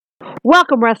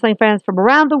Welcome, wrestling fans from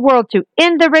around the world, to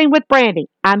In the Ring with Brandy.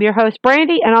 I'm your host,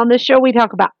 Brandy, and on this show we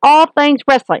talk about all things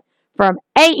wrestling, from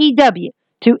AEW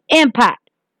to Impact,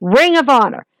 Ring of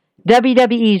Honor,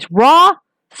 WWE's Raw,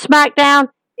 SmackDown,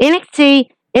 NXT,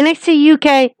 NXT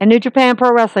UK, and New Japan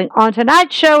Pro Wrestling. On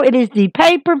tonight's show, it is the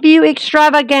Paypreview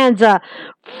Extravaganza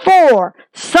for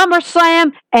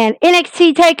Summerslam and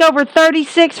NXT TakeOver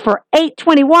 36 for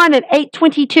 8/21 and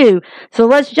 8/22. So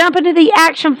let's jump into the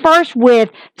action first with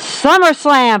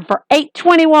SummerSlam for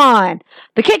 8/21.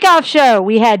 The kickoff show,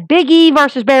 we had Big E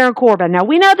versus Baron Corbin. Now,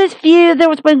 we know this feud that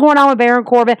was been going on with Baron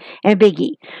Corbin and Big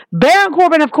E. Baron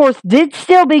Corbin, of course, did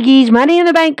steal Big E's Money in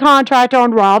the Bank contract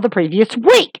on Raw the previous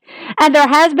week. And there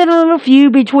has been a little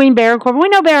feud between Baron Corbin. We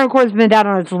know Baron Corbin's been down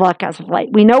on his luck as of late.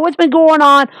 We know what's been going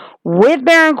on with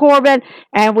Baron Corbin,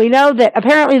 and we know that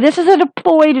apparently this is a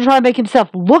ploy to try to make himself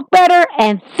look better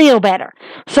and feel better.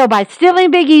 So by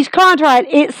stealing Big E's contract,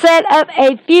 it set up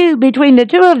a feud between the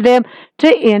two of them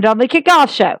to end on the kickoff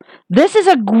show. This is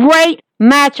a great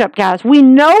matchup, guys. We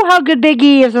know how good Big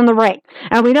E is in the ring,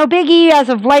 and we know Big E as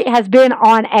of late has been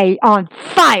on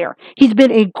fire. He's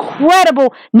been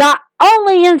incredible, not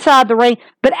only inside the ring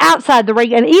but outside the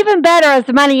ring, and even better as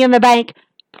the Money in the Bank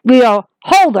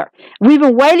holder. We've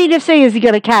been waiting to see, is he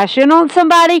going to cash in on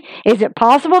somebody? Is it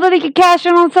possible that he could cash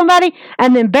in on somebody?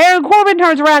 And then Baron Corbin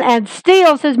turns around and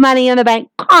steals his Money in the Bank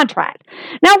contract.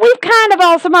 Now, we've kind of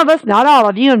all, some of us, not all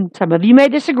of you, and some of you may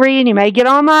disagree, and you may get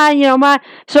on my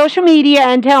social media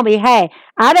and tell me, hey,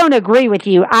 I don't agree with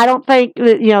you. I don't think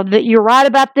that you're right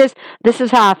about this. This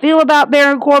is how I feel about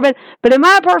Baron Corbin. But in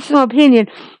my personal opinion,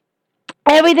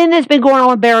 everything that's been going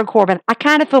on with Baron Corbin, I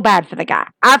kind of feel bad for the guy.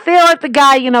 I feel like the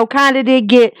guy, kind of did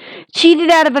get cheated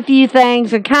out of a few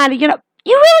things, and kind of, you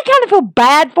really kind of feel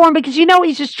bad for him because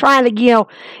he's just trying to,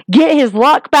 get his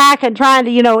luck back and trying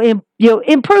to,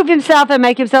 improve himself and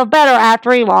make himself better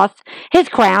after he lost his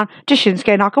crown to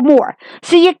Shinsuke Nakamura.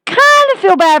 So you kind of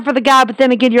feel bad for the guy, but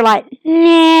then again, you're like,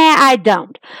 nah, I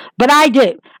don't. But I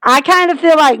do. I kind of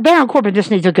feel like Baron Corbin just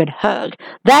needs a good hug.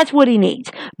 That's what he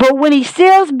needs. But when he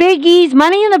steals Big E's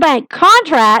Money in the Bank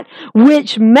contract,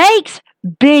 which makes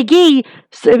Big E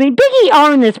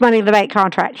earned this Money in the Bank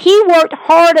contract. He worked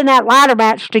hard in that ladder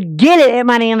match to get it at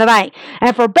Money in the Bank.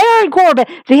 And for Baron Corbin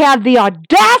to have the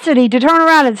audacity to turn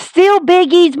around and steal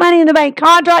Big E's Money in the Bank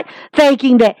contract,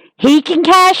 thinking that he can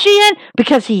cash in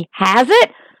because he has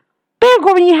it. Baron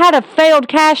Corbin, you had a failed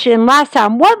cash in last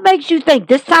time. What makes you think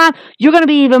this time you're going to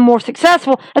be even more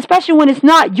successful, especially when it's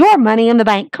not your Money in the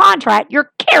Bank contract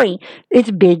you're carrying? It's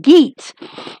Big E's.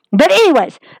 But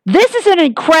anyways, this is an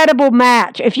incredible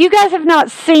match. If you guys have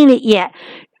not seen it yet,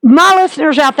 my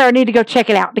listeners out there need to go check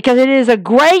it out because it is a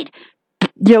great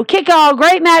kickoff,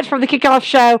 great match for the kickoff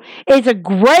show. It's a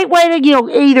great way to,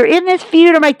 either end this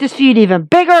feud or make this feud even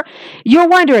bigger. You're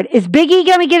wondering, is Big E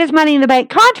going to get his Money in the Bank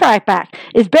contract back?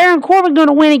 Is Baron Corbin going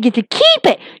to win and get to keep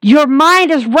it? Your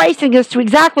mind is racing as to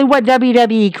exactly what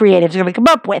WWE Creative is going to come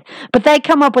up with. But they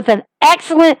come up with an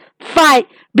excellent fight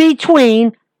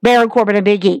between Baron Corbin and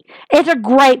Big E. It's a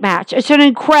great match. It's an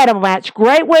incredible match.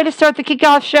 Great way to start the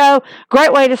kickoff show.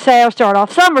 Great way to start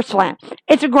off SummerSlam.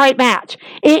 It's a great match.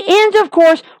 It ends, of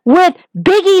course, with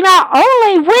Big E not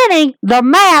only winning the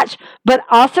match, but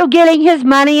also getting his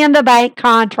Money in the Bank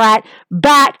contract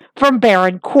back from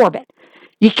Baron Corbin.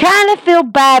 You kind of feel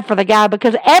bad for the guy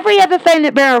because every other thing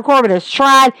that Baron Corbin has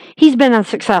tried, he's been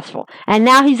unsuccessful. And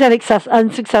now he's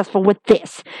unsuccessful with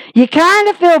this. You kind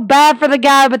of feel bad for the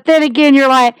guy, but then again, you're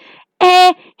like,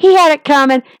 he had it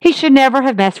coming. He should never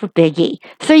have messed with Big E.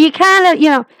 So you kind of,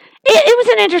 it was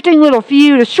an interesting little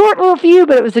feud, a short little feud,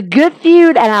 but it was a good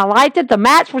feud, and I liked it. The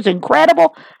match was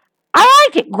incredible. I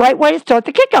liked it. Great way to start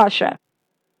the kickoff show.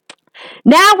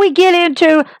 Now we get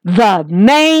into the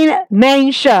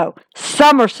main show,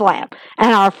 SummerSlam.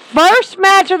 And our first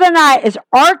match of the night is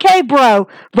RK Bro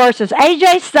versus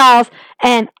AJ Styles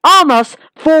and Almost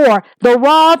for the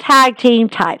Raw Tag Team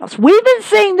titles. We've been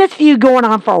seeing this feud going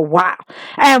on for a while.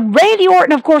 And Randy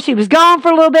Orton, of course, he was gone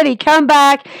for a little bit. He come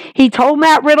back. He told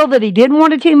Matt Riddle that he didn't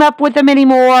want to team up with him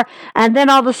anymore. And then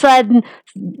all of a sudden,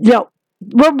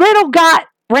 Riddle got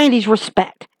Randy's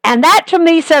respect. And that, to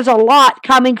me, says a lot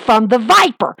coming from the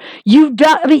Viper. You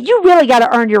really got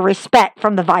to earn your respect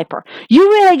from the Viper. You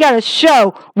really got to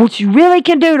show what you really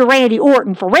can do to Randy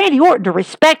Orton for Randy Orton to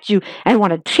respect you and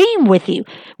want to team with you.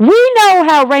 We know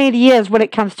how Randy is when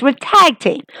it comes to a tag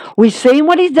team. We've seen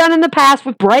what he's done in the past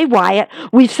with Bray Wyatt.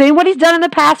 We've seen what he's done in the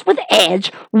past with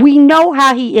Edge. We know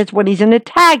how he is when he's in a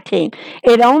tag team.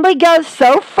 It only goes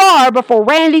so far before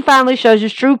Randy finally shows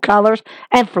his true colors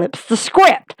and flips the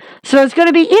script. So it's going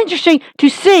to be interesting to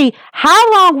see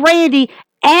how long Randy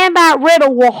and Matt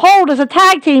Riddle will hold as a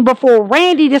tag team before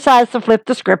Randy decides to flip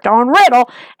the script on Riddle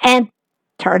and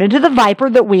turn into the Viper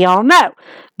that we all know.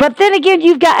 But then again,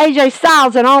 you've got AJ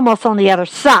Styles and Almost on the other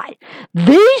side.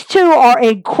 These two are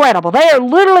incredible. They are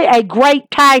literally a great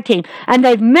tag team, and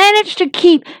they've managed to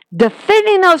keep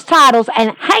defending those titles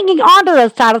and hanging on to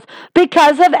those titles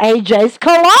because of AJ's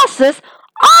Colossus,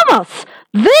 Almost.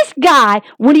 This guy,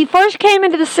 when he first came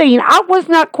into the scene, I was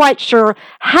not quite sure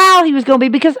how he was going to be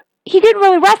because he didn't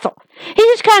really wrestle. He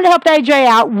just kind of helped AJ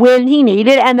out when he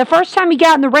needed, and the first time he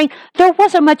got in the ring, there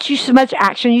wasn't much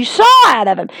action you saw out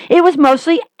of him. It was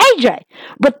mostly AJ.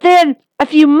 But then a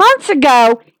few months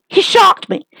ago, he shocked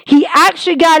me. He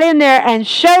actually got in there and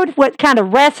showed what kind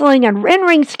of wrestling and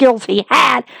in-ring skills he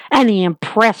had, and he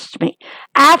impressed me.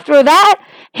 After that,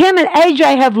 him and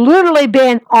AJ have literally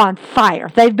been on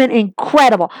fire. They've been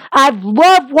incredible. I've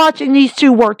loved watching these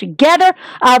two work together.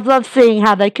 I've loved seeing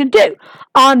how they can do.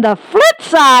 On the flip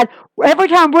side, every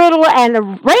time Riddle and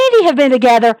Randy have been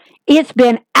together, it's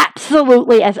been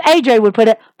absolutely, as AJ would put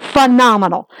it,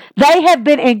 phenomenal. They have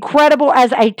been incredible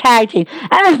as a tag team.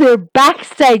 And their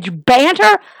backstage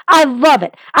banter, I love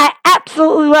it. I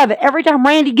absolutely love it. Every time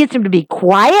Randy gets him to be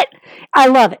quiet, I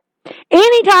love it.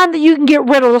 Anytime that you can get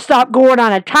Riddle to stop going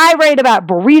on a tirade about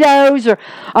burritos or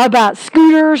about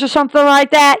scooters or something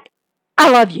like that, I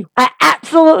love you. I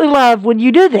absolutely love when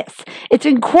you do this. It's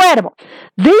incredible.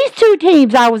 These two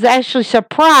teams, I was actually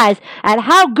surprised at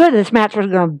how good this match was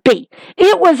going to be.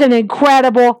 It was an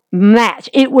incredible match.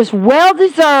 It was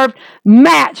well-deserved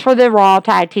match for the Raw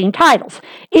Tag Team titles.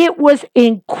 It was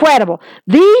incredible.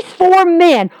 These four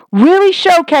men really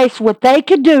showcased what they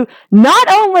could do, not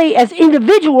only as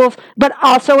individuals, but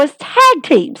also as tag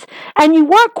teams. And you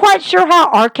weren't quite sure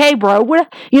how RK Bro would,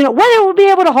 whether it would be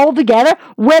able to hold together,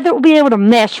 whether it would be able to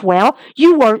mesh well.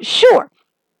 You weren't sure.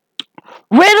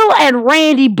 Riddle and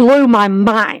Randy blew my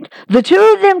mind. The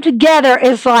two of them together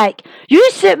is like, you're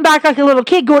just sitting back like a little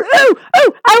kid going, ooh,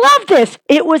 I love this.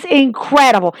 It was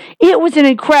incredible. It was an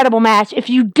incredible match. If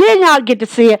you did not get to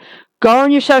see it, go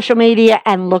on your social media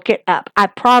and look it up. I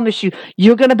promise you,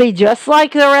 you're going to be just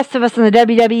like the rest of us in the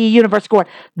WWE Universe going,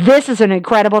 this is an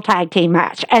incredible tag team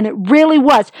match. And it really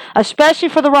was, especially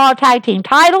for the Raw Tag Team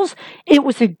titles. It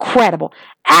was incredible.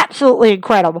 Absolutely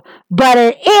incredible. But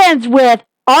it ends with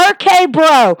RK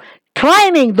Bro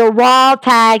claiming the Raw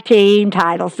Tag Team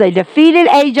titles. They defeated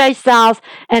AJ Styles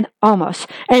and Almost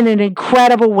in an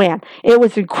incredible win. It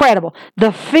was incredible.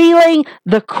 The feeling,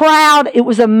 the crowd, it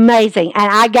was amazing.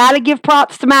 And I got to give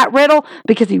props to Matt Riddle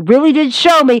because he really did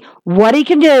show me what he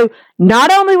can do,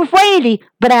 not only with Randy,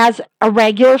 but as a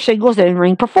regular singles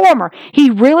in-ring performer. He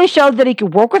really showed that he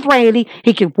could work with Randy.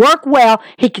 He could work well.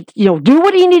 He could, do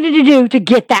what he needed to do to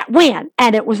get that win.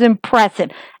 And it was impressive.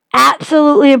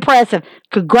 Absolutely impressive.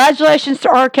 Congratulations to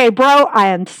RK Bro. I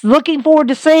am looking forward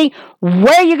to seeing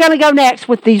where you're going to go next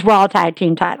with these Raw Tag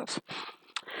Team titles.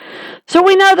 So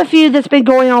we know the feud that's been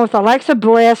going on with Alexa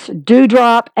Bliss,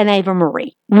 Doudrop, and Ava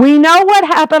Marie. We know what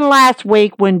happened last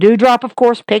week when Doudrop, of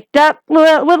course, picked up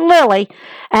with Lily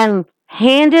and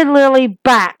handed her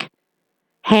back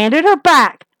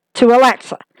to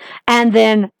Alexa. And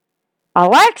then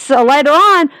Alexa, later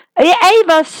on,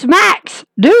 Ava smacks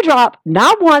Doudrop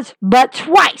not once, but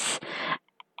twice.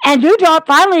 And Doudrop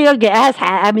finally has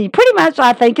had, pretty much,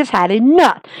 I think, has had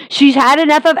enough. She's had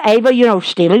enough of Ava,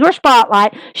 stealing her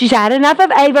spotlight. She's had enough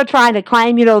of Ava trying to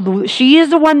claim, she is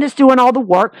the one that's doing all the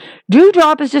work.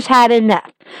 Doudrop has just had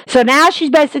enough. So now she's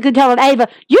basically telling Ava,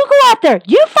 you go out there,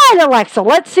 you fight Alexa.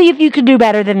 Let's see if you can do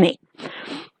better than me.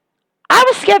 I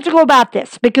was skeptical about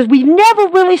this because we've never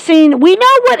really seen, we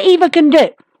know what Eva can do.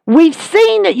 We've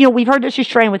seen that, we've heard that she's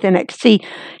trained with NXT,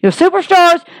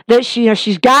 superstars, that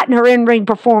she's gotten her in-ring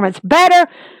performance better.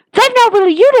 They've not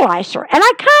really utilized her. And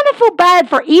I kind of feel bad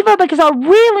for Eva because I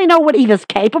really know what Eva's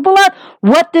capable of,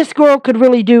 what this girl could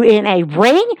really do in a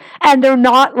ring, and they're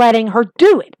not letting her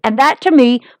do it. And that, to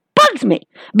me, bugs me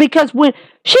because when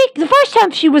the first time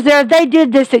she was there, they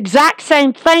did this exact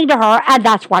same thing to her, and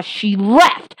that's why she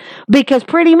left, because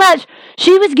pretty much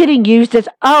she was getting used as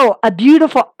a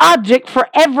beautiful object for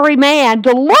every man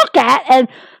to look at. And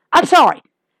I'm sorry,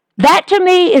 that to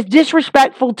me is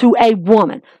disrespectful to a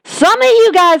woman. Some of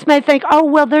you guys may think,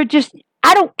 they're just,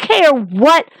 I don't care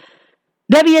what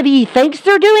WWE thinks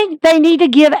they're doing. They need to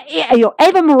give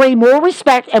Ava Marie more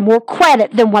respect and more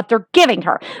credit than what they're giving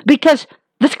her, because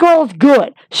This girl is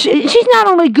good. She's not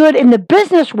only good in the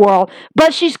business world,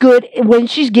 but she's good when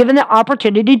she's given the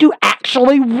opportunity to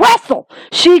actually wrestle.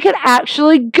 She could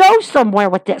actually go somewhere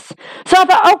with this. So I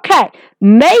thought, okay,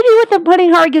 maybe with them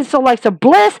putting her against Alexa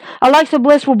Bliss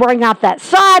will bring out that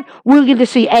side. We'll get to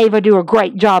see Ava do a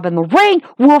great job in the ring.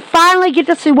 We'll finally get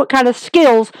to see what kind of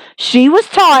skills she was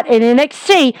taught in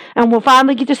NXT, and we'll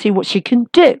finally get to see what she can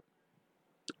do.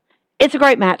 It's a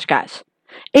great match, guys.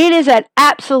 It is an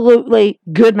absolutely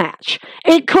good match.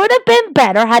 It could have been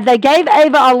better had they gave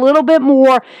Ava a little bit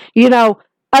more,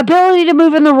 ability to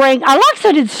move in the ring.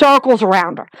 Alexa did circles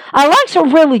around her. Alexa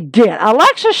really did.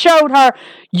 Alexa showed her,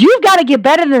 you've got to get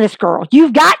better than this girl.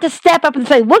 You've got to step up and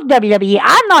say, look, WWE,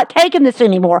 I'm not taking this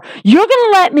anymore. You're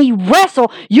going to let me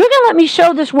wrestle. You're going to let me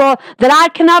show this world that I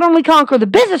can not only conquer the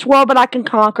business world, but I can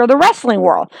conquer the wrestling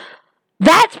world.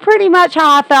 That's pretty much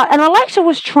how I felt. And Alexa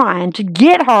was trying to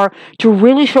get her to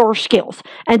really show her skills.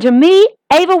 And to me,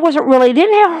 Ava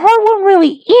didn't have her one really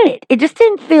in it. It just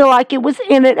didn't feel like it was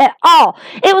in it at all.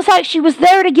 It was like she was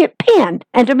there to get pinned.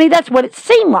 And to me, that's what it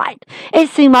seemed like. It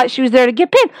seemed like she was there to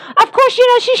get pinned. Of course,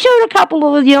 she showed a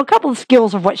couple of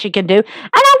skills of what she can do. And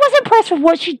I was impressed with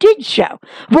what she did show.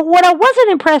 But what I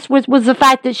wasn't impressed with was the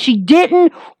fact that she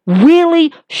didn't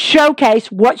really showcase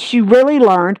what she really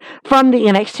learned from the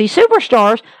NXT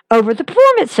superstars over the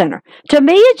Performance Center. To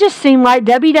me, it just seemed like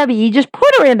WWE just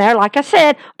put her in there, like I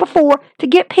said before, to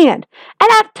get pinned. And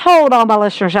I've told all my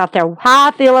listeners out there how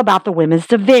I feel about the women's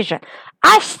division.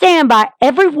 I stand by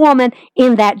every woman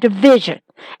in that division.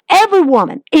 Every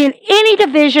woman in any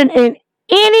division, in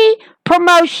any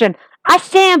promotion, I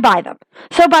stand by them.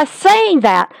 So by saying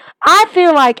that, I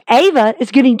feel like Ava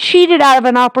is getting cheated out of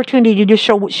an opportunity to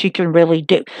show what she can really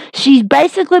do. She's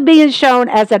basically being shown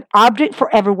as an object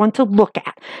for everyone to look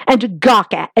at and to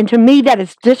gawk at. And to me, that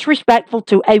is disrespectful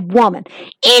to a woman.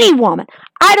 Any woman.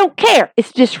 I don't care.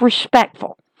 It's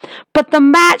disrespectful. But the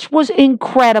match was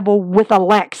incredible with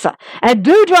Alexa. And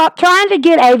Doudrop trying to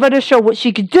get Ava to show what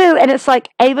she could do, and it's like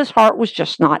Ava's heart was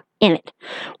just not in it.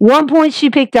 One point she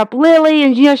picked up Lily,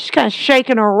 and she's kind of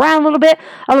shaking her around a little bit.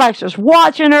 Alexa's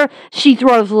watching her. She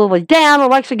throws Lily down.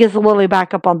 Alexa gets Lily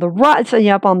back up on the right,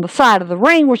 up on the side of the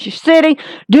ring where she's sitting.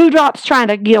 Doudrop's trying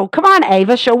to, come on,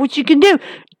 Ava, show what you can do.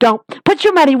 Don't put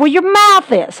your money where your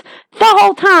mouth is. The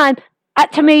whole time,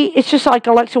 to me, it's just like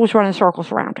Alexa was running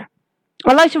circles around her.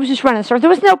 Alexa was just running circles.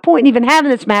 There was no point in even having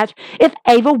this match if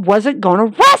Ava wasn't going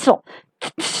to wrestle.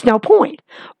 There's no point.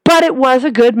 But it was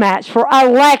a good match for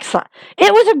Alexa.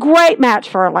 It was a great match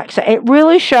for Alexa. It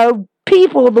really showed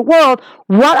people of the world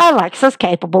what Alexa's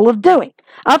capable of doing.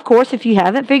 Of course, if you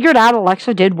haven't figured out,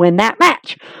 Alexa did win that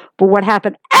match. But what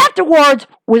happened afterwards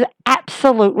was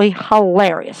absolutely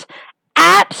hilarious.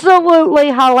 Absolutely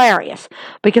hilarious.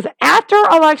 Because after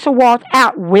Alexa walked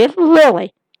out with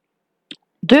Lily,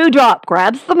 Doudrop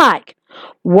grabs the mic,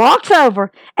 walks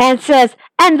over, and says,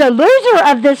 and the loser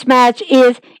of this match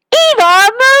is Eva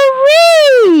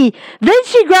Marie. Then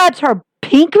she grabs her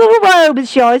pink little robe, as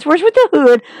she always wears with the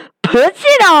hood, puts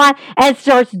it on, and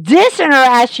starts dissing her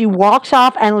as she walks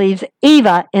off and leaves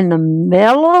Eva in the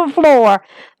middle of the floor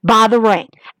by the ring.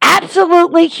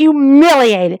 Absolutely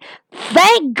humiliated.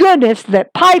 Thank goodness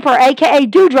that Piper, a.k.a.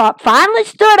 Doudrop, finally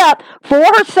stood up for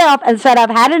herself and said,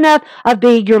 I've had enough of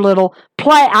being your little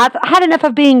play. I've had enough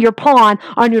of being your pawn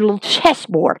on your little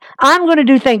chessboard. I'm going to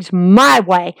do things my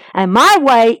way. And my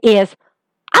way is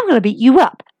I'm going to beat you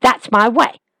up. That's my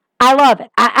way. I love it.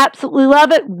 I absolutely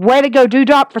love it. Way to go,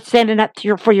 Doudrop, for standing up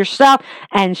for yourself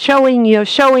and showing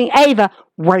Ava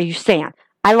where you stand.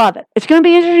 I love it. It's going to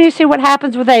be interesting to see what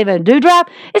happens with Ava and Doudrop.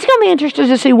 It's going to be interesting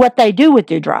to see what they do with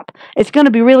Doudrop. It's going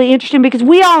to be really interesting because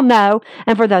we all know,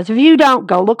 and for those of you who don't,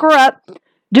 go look her up.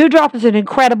 Doudrop is an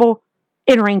incredible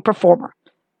in-ring performer.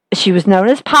 She was known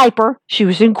as Piper. She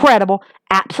was incredible.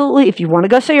 Absolutely. If you want to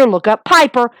go see her, look up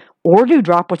Piper or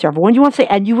Doudrop, whichever one you want to see,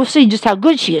 and you will see just how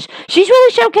good she is. She's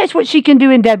really showcased what she can do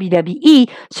in WWE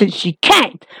since she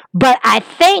came. But I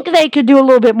think they could do a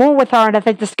little bit more with her, and I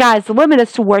think the sky's the limit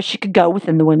as to where she could go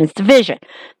within the women's division.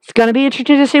 It's going to be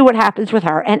interesting to see what happens with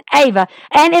her and Ava,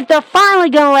 and if they're finally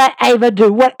going to let Ava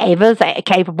do what Ava is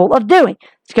capable of doing.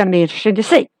 It's going to be interesting to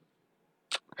see.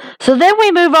 So then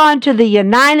we move on to the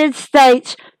United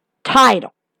States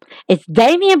title. It's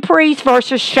Damian Priest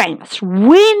versus Sheamus.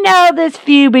 We know this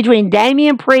feud between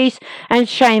Damian Priest and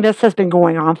Sheamus has been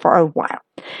going on for a while.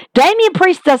 Damian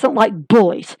Priest doesn't like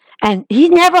bullies, and he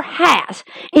never has.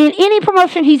 In any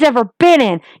promotion he's ever been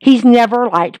in, he's never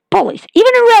liked bullies.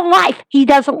 Even in real life, he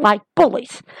doesn't like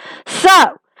bullies.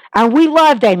 So, And we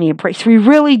love Damian Priest. We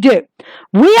really do.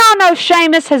 We all know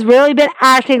Sheamus has really been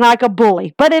acting like a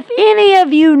bully. But if any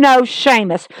of you know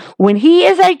Sheamus, when he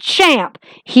is a champ,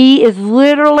 he is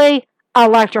literally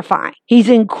electrifying. He's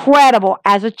incredible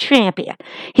as a champion.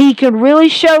 He can really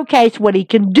showcase what he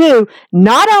can do,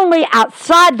 not only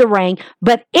outside the ring,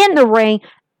 but in the ring,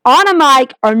 on a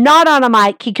mic or not on a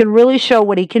mic. He can really show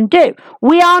what he can do.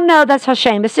 We all know that's how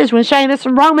Sheamus is. When Sheamus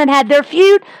and Roman had their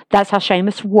feud, that's how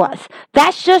Sheamus was.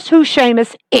 That's just who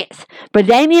Sheamus is. But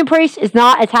Damian Priest is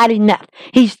not, has had enough.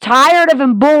 He's tired of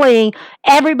him bullying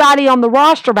everybody on the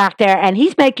roster back there, and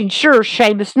he's making sure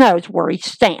Sheamus knows where he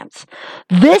stands.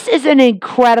 This is an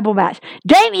incredible match.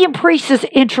 Damian Priest's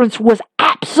entrance was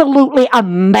absolutely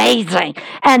amazing,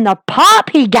 and the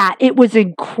pop he got, it was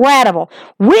incredible.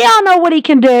 We all know what he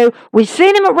can do. We've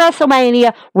seen him at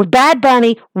WrestleMania with Bad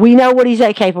Bunny. We know what he's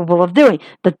capable of doing.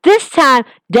 But this time,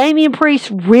 Damian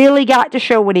Priest really got to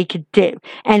show what he could do,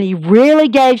 and he really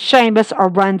gave Sheamus a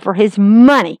run for his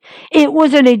money. It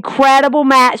was an incredible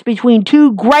match between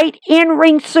two great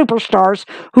in-ring superstars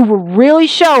who were really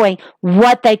showing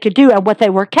what they could do and what they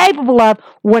were capable of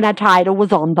when a title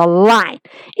was on the line.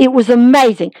 It was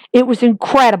amazing. It was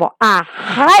incredible. I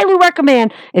highly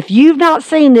recommend, if you've not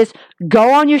seen this,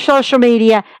 go on your social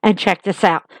media and check this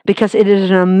out, because it is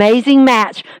an amazing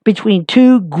match between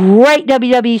two great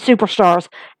WWE superstars,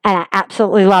 and I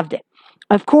absolutely loved it.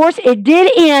 Of course, it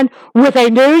did end with a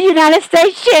new United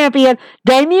States champion.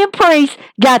 Damian Priest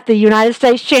got the United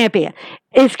States champion.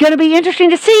 It's going to be interesting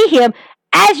to see him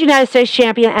as United States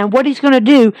champion and what he's going to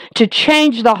do to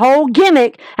change the whole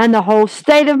gimmick and the whole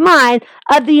state of mind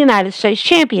of the United States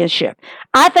Championship.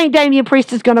 I think Damian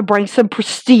Priest is going to bring some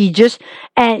prestigious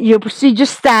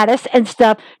status and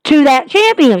stuff to that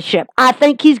championship. I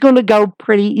think he's going to go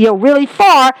really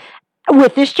far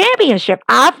with this championship.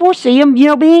 I foresee him,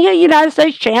 being a United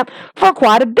States champ for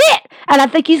quite a bit. And I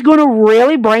think he's going to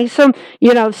really bring some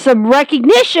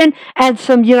recognition and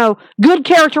some, good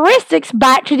characteristics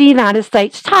back to the United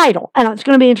States title. And it's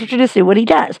going to be interesting to see what he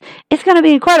does. It's going to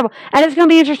be incredible. And it's going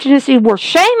to be interesting to see where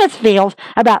Sheamus feels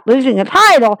about losing the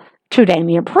title to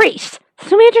Damian Priest. It's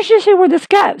going to be interesting to see where this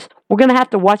goes. We're going to have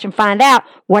to watch and find out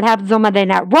what happens on Monday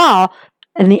Night Raw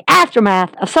in the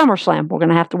aftermath of SummerSlam. We're going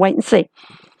to have to wait and see.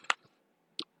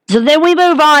 So then we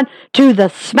move on to the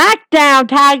SmackDown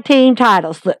Tag Team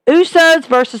titles, the Usos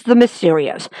versus the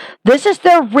Mysterios. This is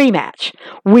their rematch.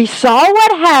 We saw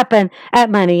what happened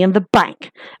at Money in the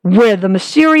Bank, where the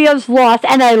Mysterios lost,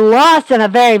 and they lost in a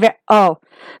very, very...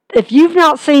 if you've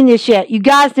not seen this yet, you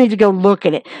guys need to go look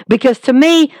at it, because to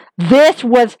me, this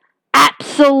was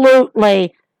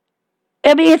absolutely...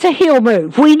 it's a heel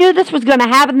move. We knew this was going to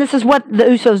happen. This is what the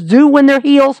Usos do when they're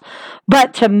heels.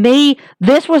 But to me,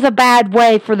 this was a bad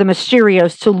way for the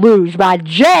Mysterios to lose by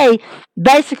Jay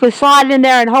basically sliding in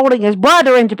there and holding his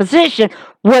brother into position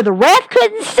where the ref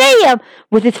couldn't see him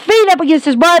with his feet up against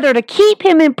his brother to keep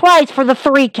him in place for the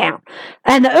 3 count.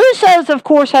 And the Usos, of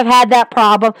course, have had that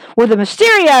problem where the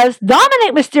Mysterios,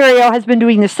 Dominic Mysterio, has been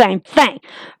doing the same thing.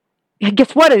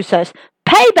 Guess what, Usos?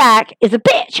 Payback is a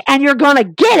bitch, and you're going to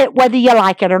get it whether you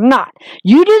like it or not.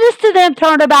 You do this to them,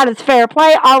 turnabout is fair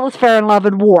play, all is fair in love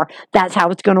and war. That's how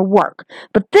it's going to work.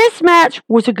 But this match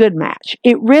was a good match.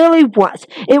 It really was.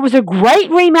 It was a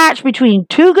great rematch between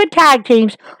two good tag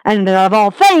teams, and of all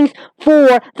things,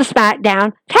 for the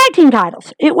SmackDown tag team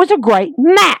titles. It was a great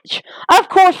match. Of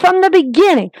course, from the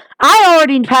beginning, I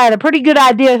already had a pretty good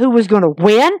idea who was going to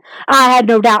win. I had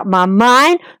no doubt in my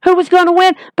mind who was going to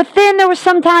win, but then there was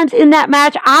sometimes in that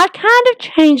match, I kind of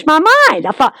changed my mind.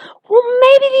 I thought, well,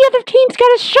 maybe the other team's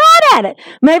got a shot at it.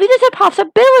 Maybe there's a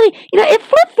possibility. It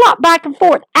flip-flopped back and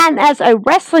forth. And as a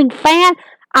wrestling fan,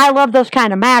 I love those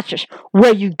kind of matches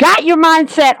where you got your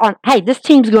mindset on, hey, this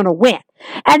team's going to win.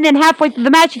 And then halfway through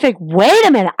the match, you think, wait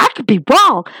a minute, I could be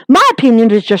wrong. My opinion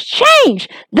has just changed.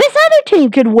 This other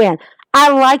team could win. I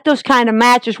like those kind of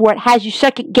matches where it has you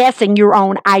second guessing your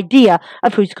own idea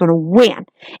of who's going to win.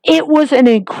 It was an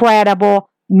incredible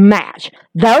match.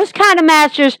 Those kind of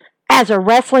matches, as a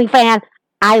wrestling fan,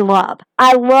 I love.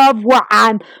 I love where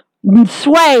I'm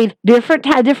swayed different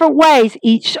ways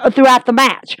throughout the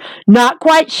match. Not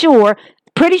quite sure.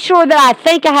 Pretty sure that I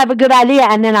think I have a good idea,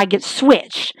 and then I get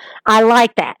switched. I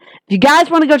like that. If you guys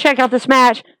want to go check out this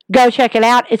match, go check it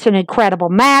out. It's an incredible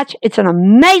match. It's an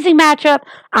amazing matchup.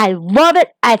 I love it.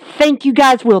 I think you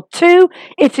guys will too.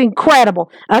 It's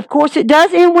incredible. Of course, it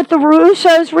does end with the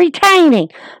Usos retaining,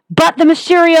 but the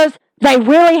Mysterios, they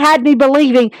really had me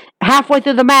believing halfway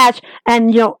through the match,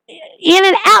 and in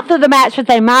and out through the match that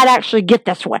they might actually get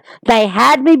this one. They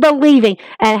had me believing,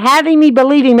 and having me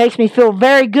believing makes me feel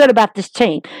very good about this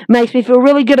team. Makes me feel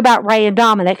really good about Rey and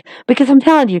Dominic, because I'm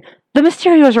telling you, the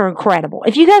Mysterios are incredible.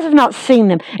 If you guys have not seen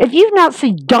them, if you've not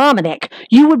seen Dominic,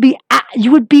 you would be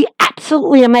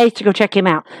absolutely amazed to go check him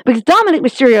out, because Dominic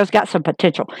Mysterio's got some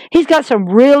potential. He's got some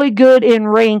really good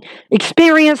in-ring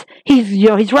experience.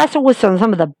 He's wrestled with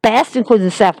some of the best, including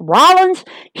Seth Rollins.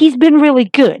 He's been really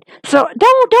good. So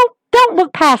don't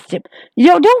look past him.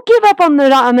 Don't give up on the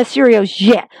Mysterios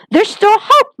yet. There's still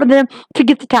hope for them to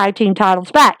get the tag team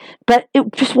titles back, but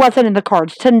it just wasn't in the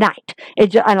cards tonight.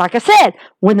 And like I said,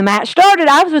 when the match started,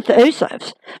 I was with the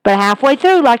Usos, but halfway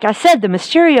through, like I said, the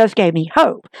Mysterios gave me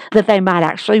hope that they might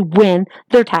actually win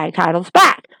their tag titles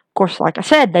back. Of course, like I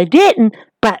said, they didn't,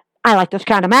 but I like those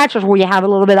kind of matches where you have a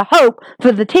little bit of hope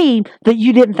for the team that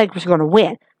you didn't think was going to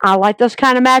win. I like those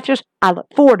kind of matches. I look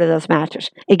forward to those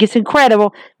matches. It gets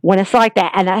incredible when it's like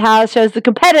that, and that's how it shows the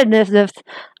competitiveness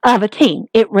of a team.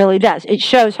 It really does. It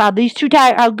shows how good these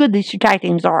two tag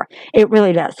teams are. It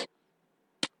really does.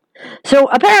 So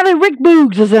apparently Rick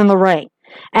Boogs is in the ring,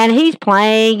 and he's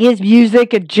playing his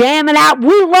music and jamming out.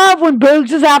 We love when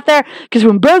Boogs is out there, because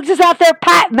when Boogs is out there,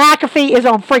 Pat McAfee is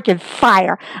on freaking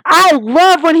fire. I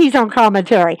love when he's on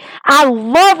commentary. I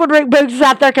love when Rick Boogs is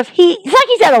out there, because it's like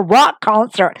he's at a rock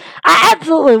concert. I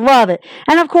absolutely love it.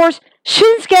 And of course,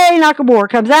 Shinsuke Nakamura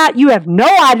comes out. You have no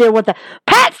idea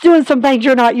Pat's doing some things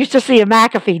you're not used to seeing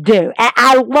McAfee do.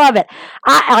 I love it.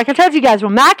 Like I told you guys,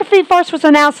 when McAfee first was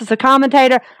announced as a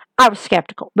commentator, I was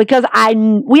skeptical, because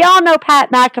we all know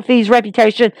Pat McAfee's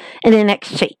reputation in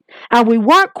NXT, and we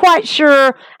weren't quite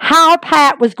sure how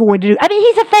Pat was going to do. I mean,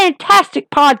 he's a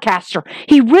fantastic podcaster.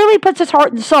 He really puts his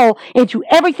heart and soul into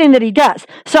everything that he does.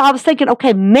 So I was thinking,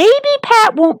 okay, maybe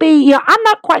Pat won't be, I'm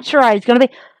not quite sure how he's going to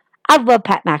be. I love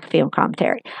Pat McAfee on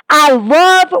commentary. I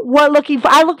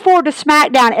look forward to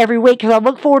SmackDown every week, because I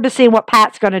look forward to seeing what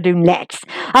Pat's going to do next.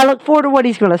 I look forward to what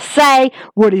he's going to say,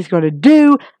 what he's going to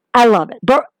do. I love it.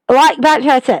 But like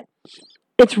I said,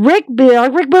 it's Rick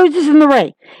Boogs is in the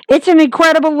ring. It's an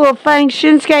incredible little thing.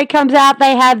 Shinsuke comes out.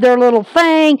 They have their little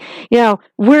thing. We love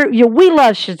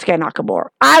Shinsuke Nakamura.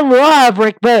 I love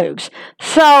Rick Boogs.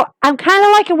 So I'm kind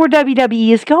of liking where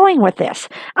WWE is going with this.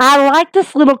 I like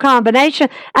this little combination,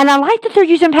 and I like that they're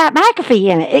using Pat McAfee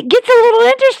in it. It gets a little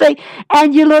interesting,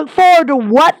 and you look forward to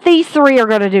what these three are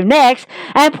going to do next.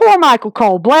 And poor Michael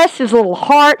Cole, bless his little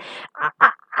heart.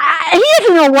 He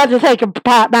doesn't know what to think of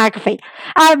Pat McAfee.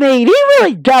 I mean, he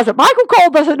really doesn't. Michael Cole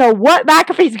doesn't know what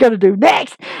McAfee's going to do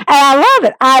next. And I love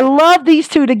it. I love these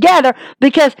two together,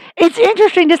 because it's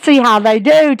interesting to see how they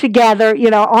do together,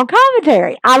 on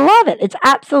commentary. I love it. It's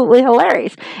absolutely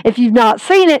hilarious. If you've not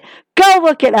seen it, go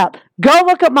look it up. Go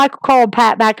look up Michael Cole and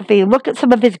Pat McAfee and look at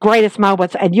some of his greatest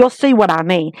moments, and you'll see what I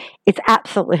mean. It's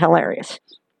absolutely hilarious.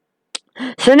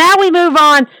 So now we move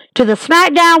on to the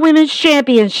SmackDown Women's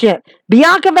Championship.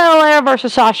 Bianca Belair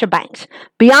versus Sasha Banks.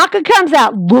 Bianca comes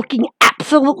out looking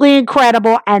absolutely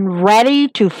incredible and ready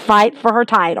to fight for her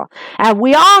title. And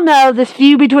we all know this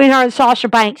feud between her and Sasha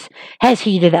Banks has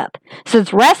heated up.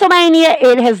 Since WrestleMania,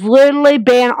 it has literally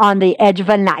been on the edge of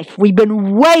a knife. We've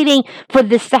been waiting for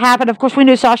this to happen. Of course, we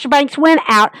knew Sasha Banks went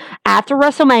out after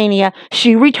WrestleMania.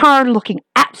 She returned looking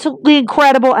absolutely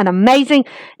incredible and amazing.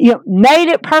 Made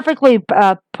it perfectly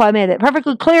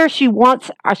clear she wants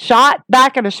a shot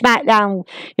back at a SmackDown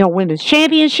Women's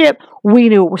Championship. We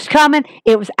knew it was coming.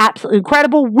 It was absolutely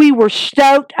incredible. We were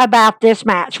stoked about this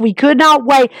match. We could not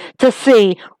wait to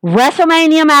see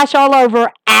WrestleMania match all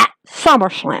over at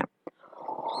SummerSlam.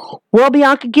 Well,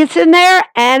 Bianca gets in there,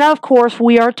 and of course,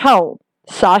 we are told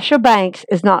Sasha Banks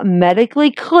is not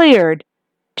medically cleared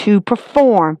to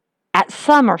perform at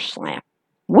SummerSlam.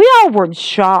 We all were in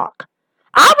shock.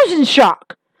 I was in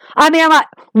shock. I mean,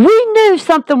 we knew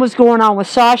something was going on with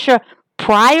Sasha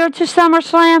prior to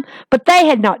SummerSlam, but they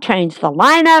had not changed the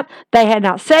lineup. They had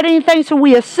not said anything, so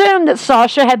we assumed that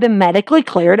Sasha had been medically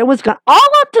cleared. It was all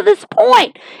up to this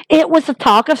point. It was the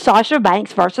talk of Sasha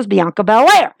Banks versus Bianca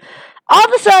Belair. All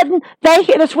of a sudden, they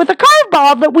hit us with a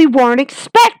curveball that we weren't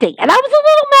expecting. And I was a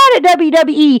little mad at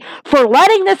WWE for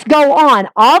letting this go on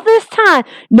all this time,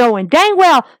 knowing dang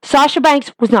well Sasha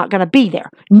Banks was not going to be there.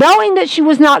 Knowing that she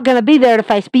was not going to be there to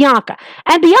face Bianca.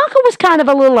 And Bianca was kind of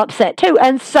a little upset too,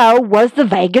 and so was the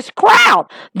Vegas crowd.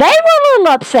 They were a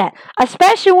little upset,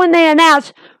 especially when they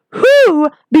announced who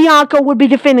Bianca would be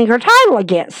defending her title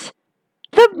against.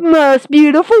 The most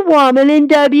beautiful woman in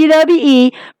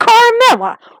WWE,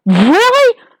 Carmella.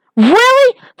 Really?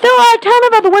 Really? There are a ton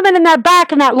of other women in that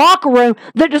back in that locker room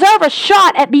that deserve a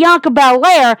shot at Bianca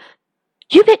Belair.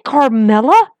 You pick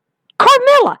Carmella?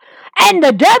 Carmella. And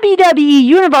the WWE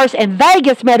Universe in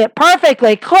Vegas made it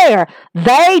perfectly clear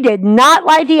they did not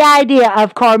like the idea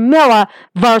of Carmella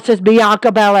versus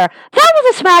Bianca Belair. That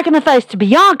was a smack in the face to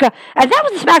Bianca, and that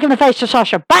was a smack in the face to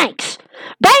Sasha Banks.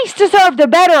 Banks deserved a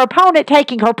better opponent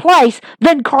taking her place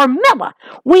than Carmella.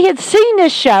 We had seen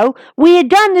this show. We had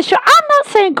done this show. I'm not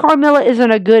saying Carmella isn't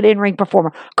a good in-ring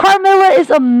performer. Carmella is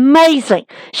amazing.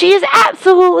 She is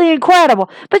absolutely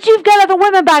incredible. But you've got other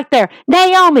women back there.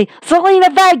 Naomi,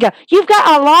 Zelina Vega. You've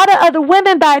got a lot of other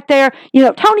women back there.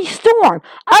 Toni Storm.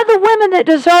 Other women that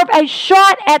deserve a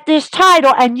shot at this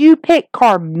title. And you pick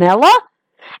Carmella?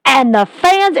 And the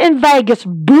fans in Vegas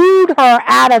booed her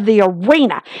out of the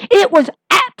arena. It was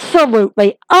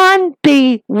absolutely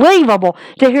unbelievable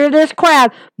to hear this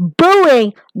crowd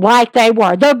booing like they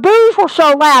were. The boos were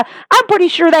so loud, I'm pretty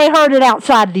sure they heard it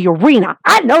outside the arena.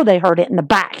 I know they heard it in the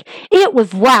back. It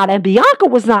was loud, and Bianca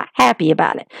was not happy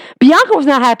about it. Bianca was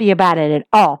not happy about it at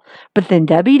all. But then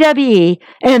WWE,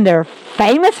 in their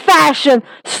famous fashion,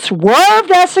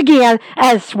 swerved us again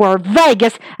and swerved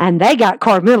Vegas, and they got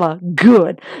Carmella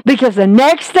good. Because the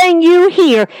next thing you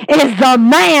hear is the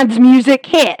man's music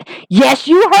hit. Yes,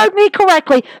 you heard me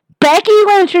correctly. Becky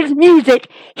Lynch's music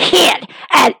hit,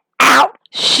 and out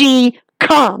she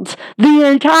comes. The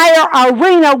entire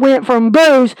arena went from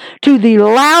boos to the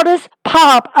loudest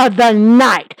pop of the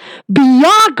night.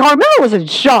 Carmella was in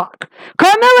shock.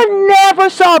 Carmella never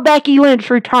saw Becky Lynch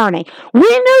returning. We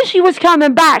knew she was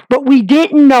coming back, but we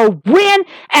didn't know when,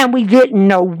 and we didn't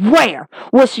know where.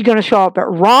 Was she going to show up at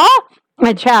Raw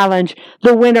and challenge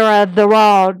the winner of the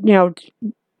Raw,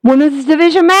 women's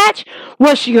division match?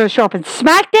 Was she going to show up in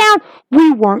SmackDown?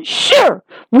 We weren't sure.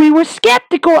 We were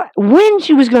skeptical when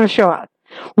she was going to show up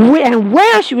and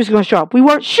where she was going to show up. We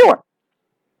weren't sure.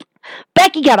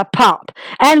 Becky got a pop,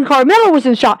 and Carmella was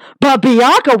in shock, but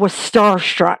Bianca was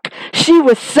starstruck. She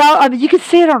was you could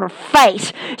see it on her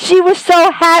face. She was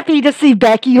so happy to see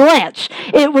Becky Lynch.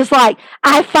 It was like,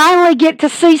 I finally get to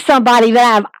see somebody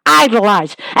that I've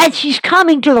idolized, and she's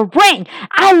coming to the ring.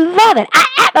 I love it.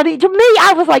 To me,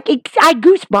 I was like, I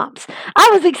goosebumps. I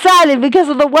was excited because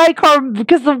of the way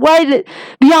that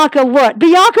Bianca looked.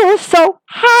 Bianca was so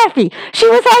happy. She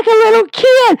was like a little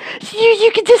kid.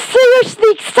 You could just see her,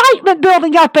 the excitement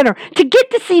building up in her to get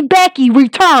to see Becky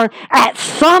return at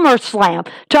SummerSlam.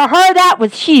 To her, that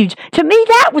was huge. To me,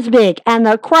 that was big. And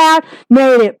the crowd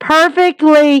made it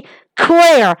perfectly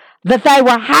clear that they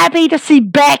were happy to see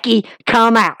Becky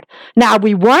come out. Now,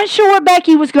 we weren't sure what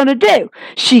Becky was going to do.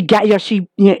 She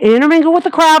intermingled with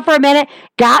the crowd for a minute,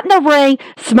 got in the ring,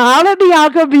 smiled at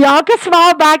Bianca. Bianca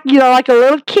smiled back, like a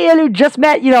little kid who just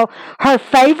met, her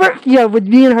favorite,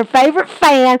 with being her favorite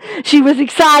fan. She was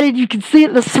excited. You could see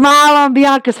it, the smile on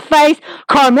Bianca's face.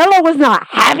 Carmella was not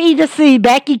happy to see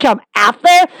Becky come out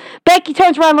there. Becky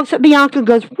turns around, looks at Bianca, and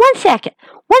goes, one second.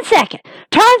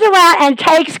 Turns around and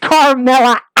takes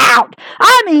Carmella out.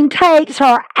 I mean, takes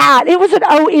her out. It was an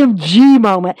OMG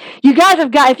moment. You guys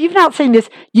if you've not seen this,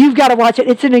 you've got to watch it.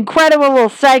 It's an incredible little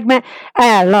segment, and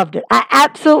I loved it. I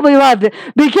absolutely loved it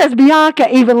because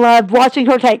Bianca even loved watching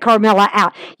her take Carmella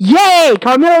out. Yay!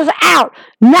 Carmella's out.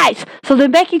 Nice. So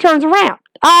then Becky turns around.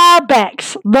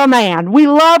 Bex, the man. We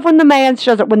love when the man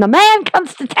shows up. When the man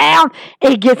comes to town,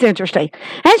 it gets interesting.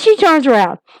 And she turns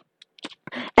around.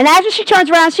 And after she turns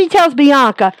around, she tells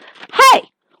Bianca, hey,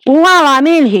 while I'm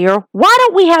in here, why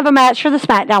don't we have a match for the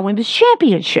SmackDown Women's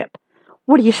Championship?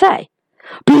 What do you say?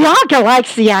 Bianca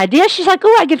likes the idea. She's like,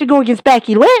 I get to go against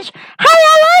Becky Lynch. Hey,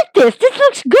 I like this. This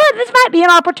looks good. This might be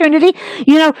an opportunity,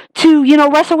 to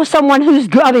wrestle with someone who's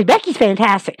good. I mean, Becky's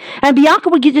fantastic. And Bianca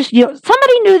would get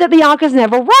somebody knew that Bianca's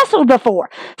never wrestled before.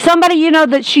 Somebody,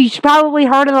 that she's probably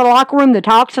heard in the locker room the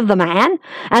talks of the man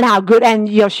and how good, and,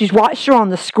 she's watched her on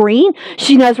the screen.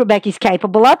 She knows what Becky's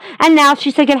capable of. And now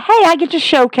she's thinking, hey, I get to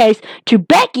showcase to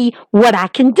Becky what I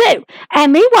can do.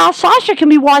 And meanwhile, Sasha can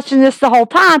be watching this the whole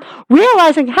time,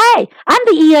 realizing, hey, I'm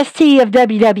the EST of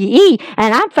WWE,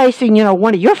 and I'm facing,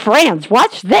 one of your friends.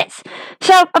 Watch this.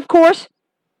 So, of course,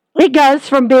 it goes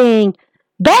from being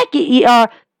Bianca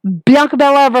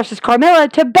Belair versus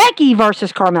Carmella to Becky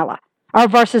versus Carmella, or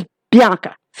versus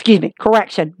Bianca.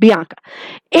 Bianca.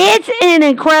 It's an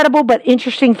incredible but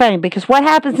interesting thing, because what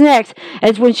happens next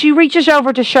is when she reaches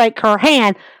over to shake her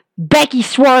hand, Becky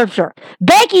swerves her.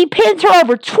 Becky pins her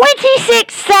over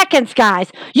 26 seconds, guys.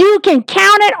 You can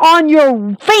count it on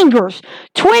your fingers.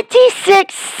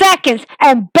 26 seconds,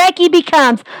 and Becky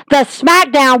becomes the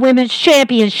SmackDown Women's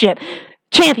champion. She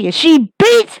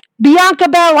beats Bianca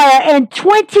Belair in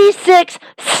 26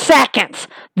 seconds.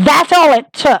 That's all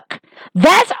it took.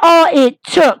 That's all it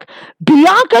took.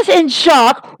 Bianca's in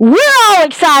shock. We're all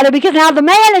excited because now the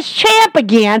man is champ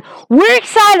again. We're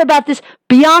excited about this.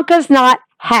 Bianca's not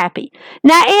happy.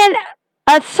 Now, in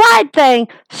a side thing,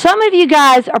 some of you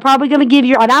guys are probably going to give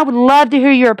and I would love to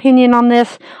hear your opinion on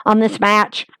this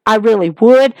match. I really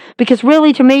would, because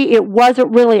really to me, it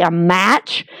wasn't really a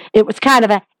match. It was kind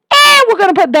of we're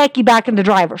going to put Becky back in the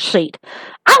driver's seat.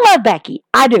 I love Becky.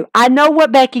 I do. I know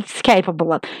what Becky's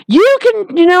capable of. You can,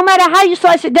 no matter how you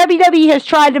slice it, WWE has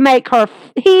tried to make her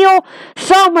heel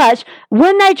so much.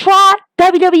 When they try,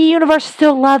 WWE Universe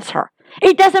still loves her.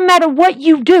 It doesn't matter what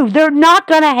you do. They're not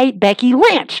going to hate Becky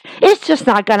Lynch. It's just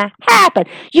not going to happen.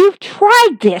 You've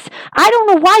tried this. I don't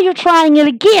know why you're trying it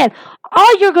again.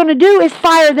 All you're going to do is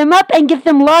fire them up and get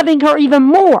them loving her even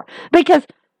more. Because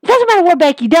it doesn't matter what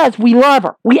Becky does. We love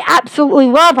her. We absolutely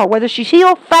love her. Whether she's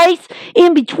heel, face,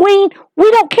 in between, we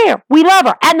don't care. We love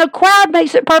her. And the crowd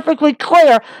makes it perfectly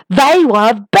clear they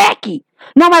love Becky.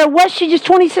 No matter what she just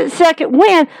 26-second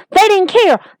win, they didn't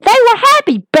care. They were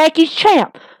happy. Becky's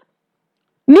champ.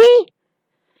 Me,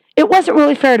 it wasn't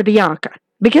really fair to Bianca.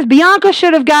 Because Bianca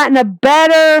should have gotten a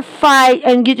better fight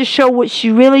and get to show what she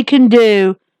really can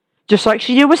do, just like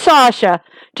she did with Sasha,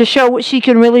 to show what she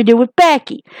can really do with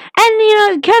Becky.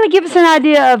 And, kind of give us an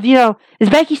idea of, has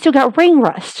Becky still got ring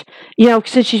rust,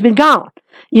 since she's been gone?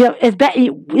 Is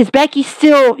Becky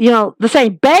still, the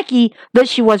same Becky that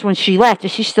she was when she left?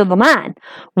 Is she still the man?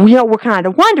 We're kind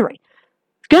of wondering.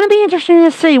 Going to be interesting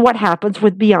to see what happens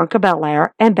with Bianca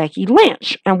Belair and Becky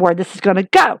Lynch and where this is going to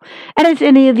go. And is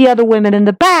any of the other women in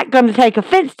the back going to take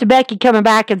offense to Becky coming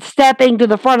back and stepping to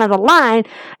the front of the line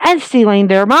and stealing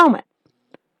their moment?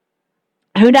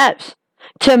 Who knows?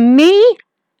 To me,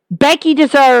 Becky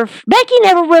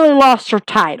never really lost her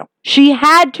title. She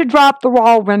had to drop the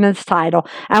Raw Women's title,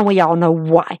 and we all know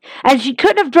why. And she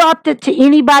couldn't have dropped it to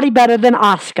anybody better than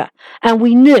Asuka. And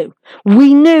we knew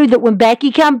that when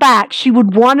Becky came back, she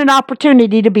would want an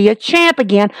opportunity to be a champ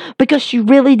again, because she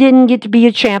really didn't get to be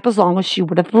a champ as long as she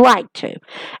would have liked to.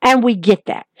 And we get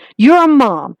that. You're a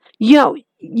mom. We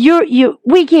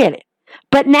get it.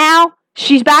 But now,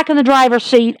 she's back in the driver's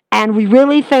seat, and we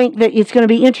really think that it's going to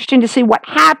be interesting to see what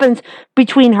happens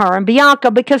between her and Bianca,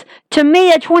 because to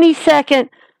me, a 20-second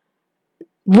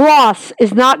loss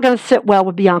is not going to sit well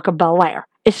with Bianca Belair.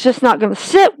 It's just not going to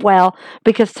sit well,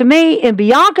 because to me, in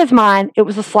Bianca's mind, it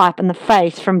was a slap in the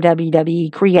face from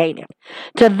WWE Creative.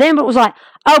 To them, it was like,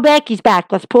 oh, Becky's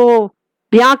back. Let's pull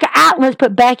Bianca out and let's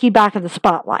put Becky back in the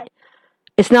spotlight.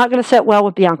 It's not going to sit well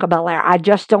with Bianca Belair. I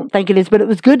just don't think it is. But it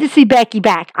was good to see Becky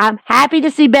back. I'm happy to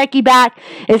see Becky back.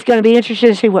 It's going to be interesting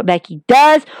to see what Becky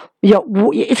does. It's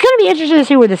going to be interesting to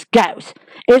see where this goes.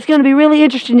 It's going to be really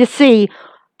interesting to see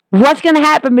what's going to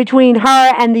happen between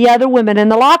her and the other women in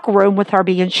the locker room with her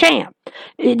being champ.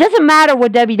 It doesn't matter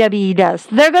what WWE does.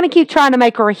 They're going to keep trying to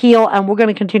make her a heel, and we're going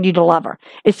to continue to love her.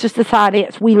 It's just how it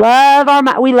is. We love our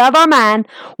man.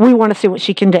 We want to see what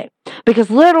she can do. Because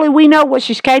literally we know what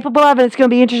she's capable of, and it's going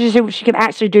to be interesting to see what she can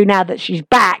actually do now that she's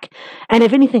back. And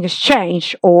if anything has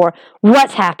changed or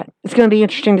what's happened. It's going to be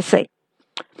interesting to see.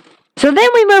 So then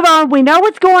we move on. We know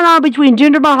what's going on between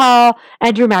Jinder Mahal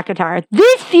and Drew McIntyre.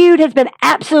 This feud has been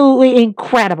absolutely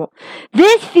incredible.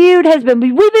 We've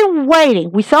been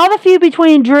waiting. We saw the feud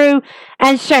between Drew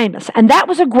and Sheamus, and that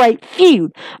was a great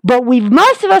feud. But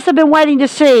most of us have been waiting to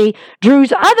see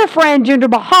Drew's other friend, Jinder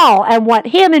Mahal, and what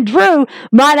him and Drew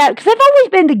might have, because they've always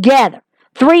been together.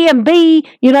 3MB,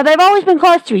 they've always been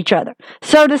close to each other.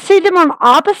 So to see them on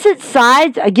opposite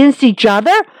sides against each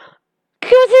other,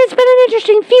 because it's been an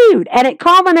interesting feud, and it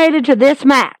culminated to this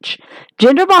match.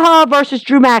 Jinder Mahal versus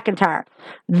Drew McIntyre.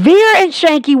 Veer and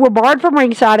Shanky were barred from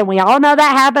ringside, and we all know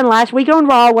that happened last week on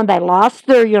Raw when they lost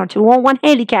their 2-on-1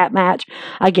 handicap match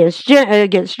against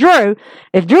Drew.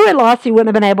 If Drew had lost, he wouldn't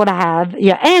have been able to have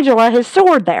Angela, his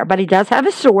sword there, but he does have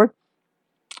his sword.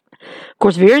 Of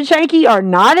course, Veer and Shanky are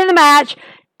not in the match.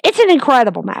 It's an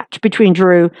incredible match between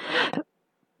Drew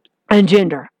and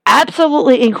Jinder.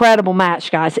 Absolutely incredible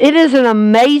match, guys. It is an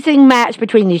amazing match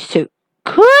between these two.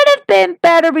 Could have been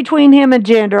better between him and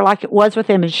Jinder like it was with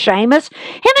him and Sheamus.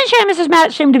 Him and Sheamus'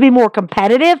 match seemed to be more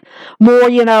competitive. More,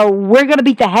 we're going to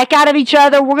beat the heck out of each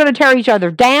other. We're going to tear each other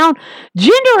down.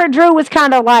 Jinder and Drew was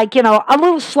kind of like, a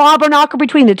little slobber knocker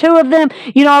between the two of them.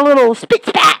 A little spit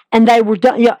spat. And they were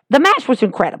done. The match was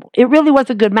incredible. It really was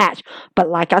a good match. But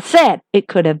like I said, it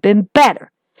could have been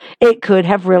better. It could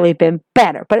have really been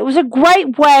better. But it was a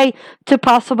great way to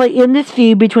possibly end this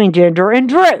feud between Jinder and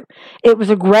Drew. It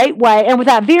was a great way. And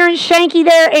without Veer and Shanky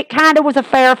there, it kind of was a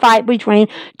fair fight between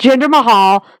Jinder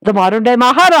Mahal, the modern-day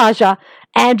Maharaja,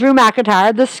 and Drew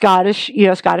McIntyre, the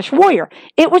Scottish Warrior.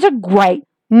 It was a great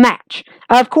match.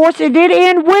 Of course, it did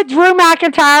end with Drew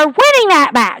McIntyre winning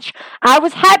that match. I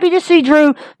was happy to see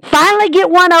Drew finally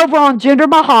get one over on Jinder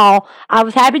Mahal. I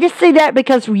was happy to see that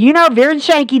because, Veer and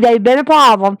Shanky, they've been a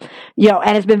problem.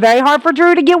 And it's been very hard for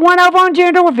Drew to get one over on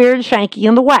Jinder with Veer and Shanky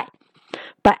in the way.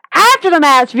 But after the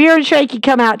match, Veer and Shanky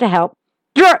come out to help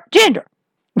Jinder.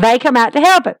 They come out to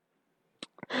help him.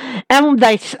 And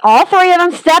all three of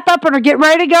them step up and are getting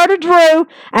ready to go to Drew.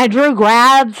 And Drew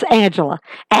grabs Angela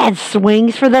and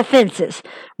swings for the fences.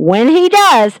 When he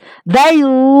does, they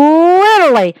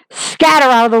literally scatter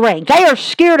out of the ring. They are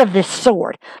scared of this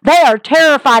sword. They are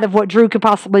terrified of what Drew could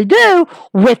possibly do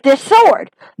with this sword.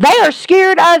 They are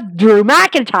scared of Drew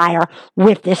McIntyre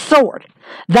with this sword.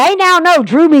 They now know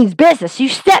Drew means business. You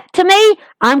step to me,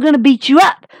 I'm going to beat you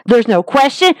up. There's no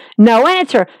question, no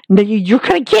answer. You're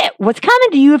going to get what's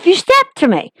coming to you if you step to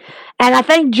me. And I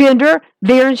think Jinder,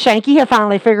 Veer, and Shanky have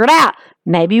finally figured out,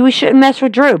 maybe we shouldn't mess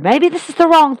with Drew. Maybe this is the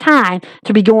wrong time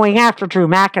to be going after Drew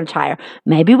McIntyre.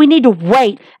 Maybe we need to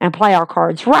wait and play our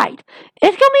cards right.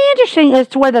 It's going to be interesting as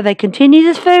to whether they continue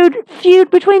this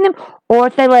feud between them or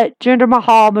if they let Jinder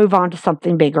Mahal move on to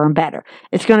something bigger and better.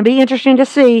 It's going to be interesting to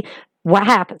see what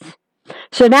happens.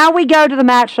 So now we go to the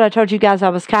match that I told you guys I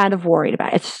was kind of worried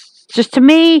about. It's just, to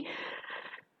me,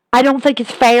 I don't think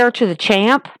it's fair to the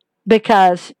champ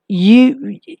because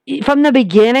from the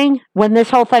beginning, when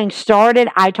this whole thing started,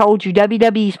 I told you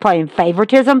WWE's playing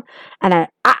favoritism, and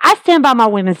I stand by my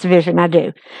women's division, I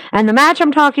do. And the match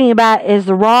I'm talking about is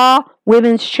the Raw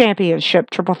Women's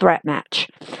Championship Triple Threat match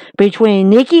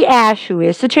between Nikki Ash, who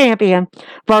is the champion,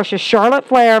 versus Charlotte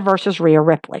Flair versus Rhea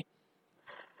Ripley.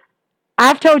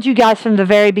 I've told you guys from the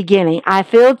very beginning, I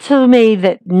feel to me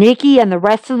that Nikki and the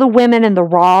rest of the women in the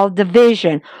Raw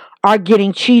division are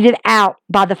getting cheated out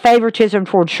by the favoritism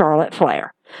towards Charlotte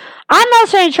Flair. I'm not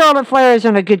saying Charlotte Flair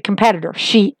isn't a good competitor.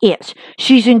 She is.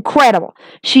 She's incredible.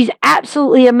 She's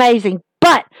absolutely amazing.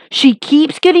 But she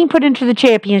keeps getting put into the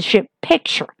championship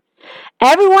picture.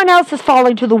 Everyone else is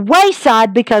falling to the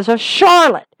wayside because of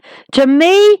Charlotte. To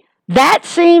me, that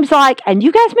seems like, and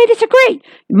you guys may disagree,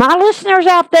 my listeners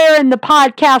out there in the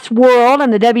podcast world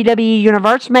and the WWE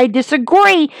universe may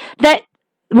disagree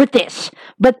with this.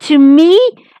 But to me,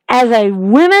 as a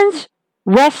women's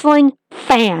wrestling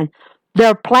fan,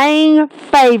 they're playing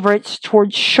favorites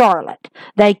towards Charlotte.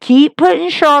 They keep putting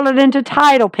Charlotte into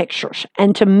title pictures.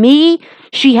 And to me,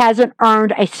 she hasn't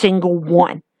earned a single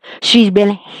one. She's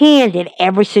been handed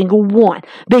every single one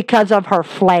because of her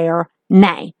Flair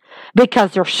name.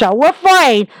 Because they're so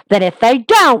afraid that if they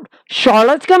don't,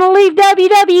 Charlotte's going to leave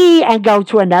WWE and go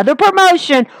to another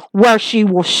promotion where she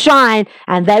will shine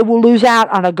and they will lose out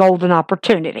on a golden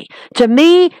opportunity. To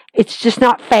me, it's just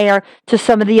not fair to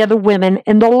some of the other women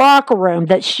in the locker room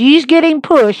that she's getting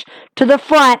pushed to the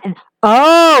front and,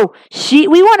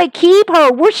 we want to keep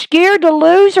her. We're scared to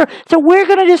lose her, so we're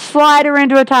going to just slide her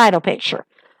into a title picture.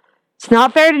 It's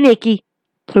not fair to Nikki,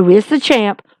 who is the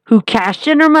champ, who cashed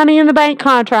in her Money in the Bank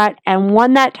contract and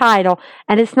won that title.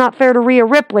 And it's not fair to Rhea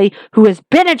Ripley, who has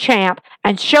been a champ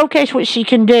and showcased what she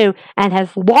can do and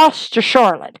has lost to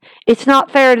Charlotte. It's not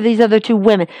fair to these other two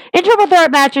women. In triple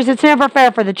threat matches, it's never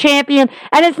fair for the champion,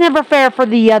 and it's never fair for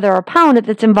the other opponent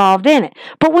that's involved in it.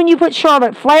 But when you put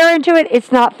Charlotte Flair into it,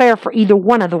 it's not fair for either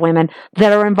one of the women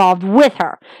that are involved with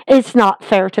her. It's not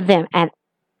fair to them. And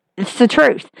it's the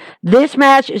truth. This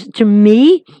match is, to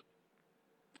me,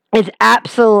 it's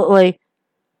absolutely,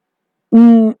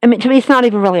 to me, it's not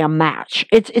even really a match.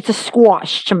 It's a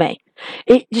squash to me.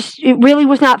 It really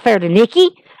was not fair to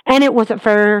Nikki, and it wasn't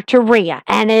fair to Rhea.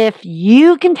 And if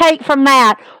you can take from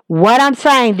that what I'm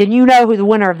saying, then you know who the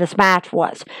winner of this match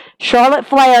was. Charlotte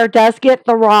Flair does get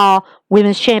the Raw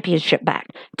Women's Championship back.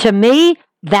 To me,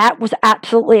 that was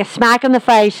absolutely a smack in the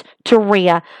face to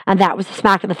Rhea, and that was a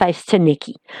smack in the face to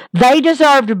Nikki. They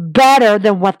deserved better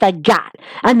than what they got.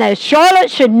 And that Charlotte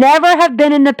should never have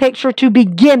been in the picture to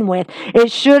begin with.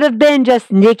 It should have been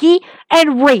just Nikki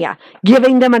and Rhea,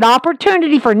 giving them an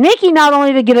opportunity for Nikki not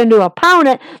only to get a new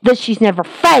opponent that she's never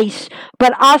faced,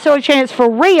 but also a chance for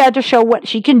Rhea to show what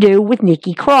she can do with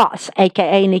Nikki Cross,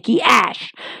 a.k.a. Nikki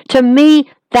Ash. To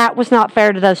me, that was not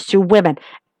fair to those two women.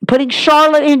 Putting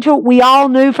Charlotte into it, we all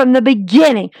knew from the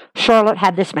beginning Charlotte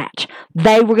had this match.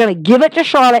 They were going to give it to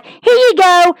Charlotte. Here you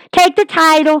go. Take the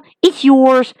title. It's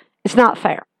yours. It's not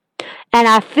fair. And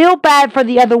I feel bad for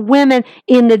the other women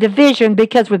in the division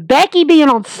because with Becky being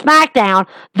on SmackDown,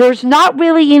 there's not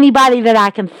really anybody that I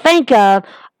can think of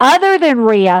other than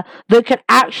Rhea that could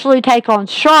actually take on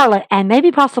Charlotte and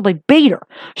maybe possibly beat her.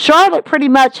 Charlotte pretty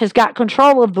much has got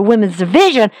control of the women's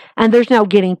division, and there's no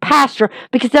getting past her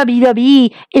because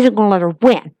WWE isn't going to let her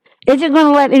win. isn't going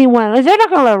to let anyone, they're not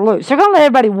going to let her lose. They're going to let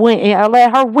everybody win,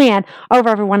 let her win over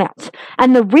everyone else.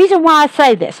 And the reason why I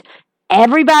say this,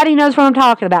 everybody knows what I'm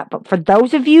talking about, but for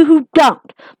those of you who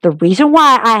don't, the reason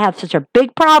why I have such a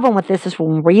big problem with this is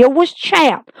when Rhea was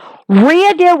champ,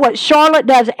 Rhea did what Charlotte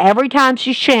does every time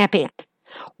she's champion.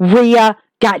 Rhea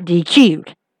got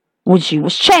DQ'd when she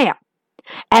was champ.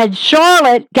 And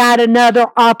Charlotte got another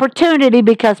opportunity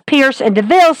because Pierce and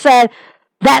DeVille said,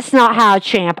 that's not how a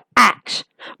champ acts.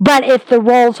 But if the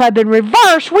roles had been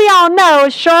reversed, we all know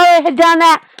if Charlotte had done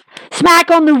that,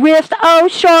 smack on the wrist, oh,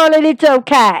 Charlotte, it's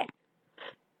okay.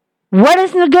 What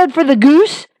isn't good for the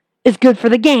goose is good for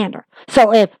the gander.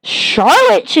 So if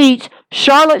Charlotte cheats,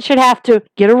 Charlotte should have to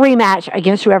get a rematch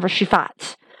against whoever she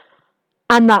fights.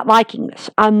 I'm not liking this.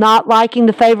 I'm not liking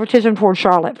the favoritism toward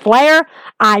Charlotte Flair.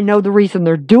 I know the reason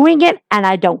they're doing it, and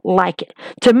I don't like it.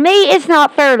 To me, it's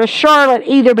not fair to Charlotte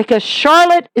either because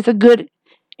Charlotte is a good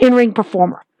in-ring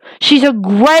performer. She's a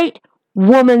great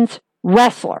woman's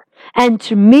wrestler. And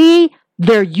to me,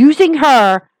 they're using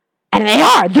her,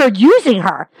 and they're using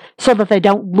her so that they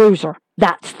don't lose her.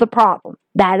 That's the problem.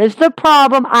 That is the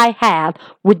problem I have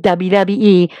with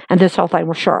WWE and this whole thing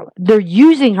with Charlotte. They're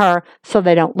using her so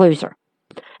they don't lose her.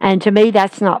 And to me,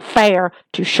 that's not fair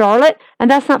to Charlotte,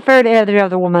 and that's not fair to every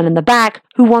other woman in the back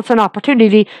who wants an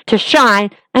opportunity to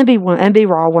shine and be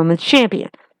Raw Women's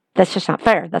Champion. That's just not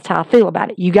fair. That's how I feel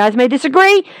about it. You guys may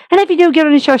disagree, and if you do, get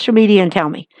on social media and tell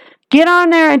me. Get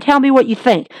on there and tell me what you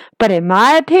think. But in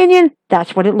my opinion,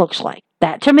 that's what it looks like.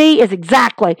 That, to me, is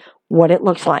exactly what it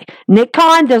looks like. Nick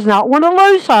Khan does not want to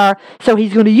lose her, so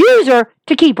he's going to use her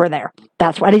to keep her there.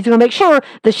 That's why he's going to make sure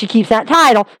that she keeps that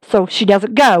title so she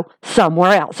doesn't go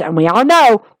somewhere else. And we all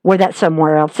know where that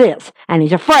somewhere else is. And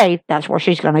he's afraid that's where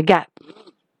she's going to go.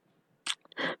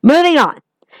 Moving on.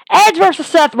 Edge versus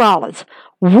Seth Rollins.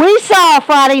 We saw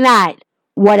Friday night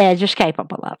what Edge is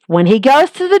capable of. When he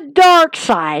goes to the dark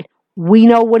side, we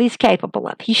know what he's capable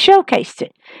of. He showcased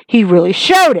it. He really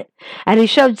showed it. And he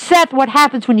showed Seth what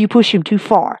happens when you push him too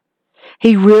far.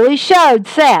 He really showed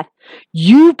Seth,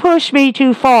 you push me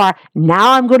too far.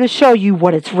 Now I'm going to show you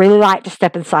what it's really like to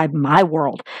step inside my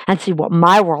world and see what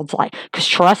my world's like. Because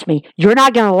trust me, you're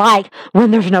not going to like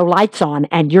when there's no lights on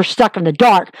and you're stuck in the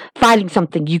dark fighting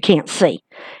something you can't see.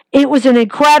 It was an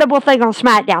incredible thing on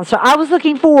SmackDown. So I was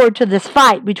looking forward to this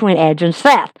fight between Edge and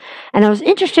Seth. And I was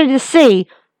interested to see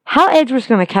how Edge was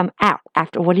going to come out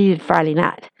after what he did Friday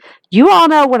night. You all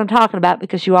know what I'm talking about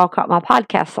because you all caught my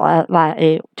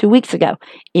podcast 2 weeks ago.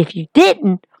 If you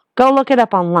didn't, go look it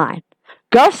up online.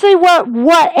 Go see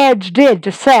what Edge did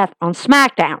to Seth on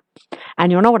SmackDown,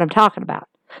 and you'll know what I'm talking about.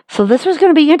 So this was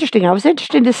going to be interesting. I was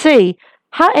interested to see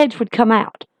how Edge would come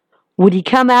out. Would he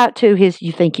come out to his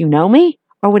 "you think you know me,"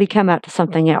 or would he come out to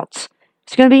something else?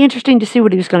 It's going to be interesting to see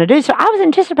what he was going to do. So I was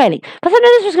anticipating, because I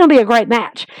knew this was going to be a great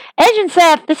match. Edge and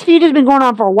Seth, this feud has been going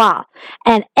on for a while.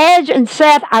 And Edge and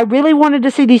Seth, I really wanted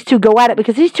to see these two go at it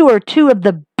because these two are two of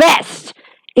the best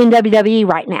in WWE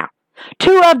right now.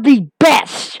 Two of the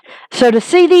best. So to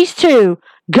see these two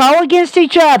go against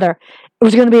each other, it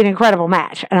was going to be an incredible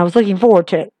match. And I was looking forward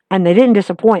to it. And they didn't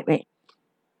disappoint me.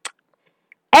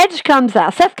 Seth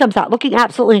comes out looking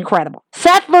absolutely incredible.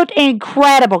 Seth looked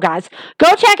incredible, guys.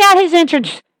 Go check out his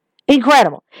entrance.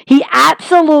 Incredible. He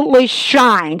absolutely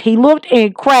shined. He looked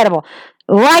incredible.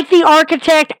 Like the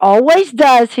architect always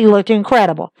does, he looked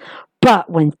incredible. But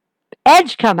when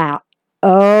Edge come out,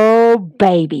 oh,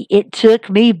 baby, it took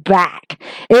me back.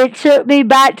 It took me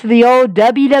back to the old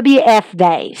WWF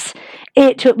days.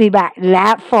 It took me back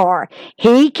that far.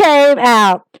 He came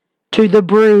out to the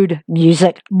Brood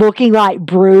music, looking like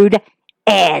Brood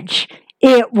Edge.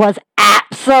 It was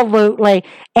absolutely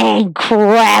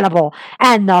incredible.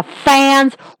 And the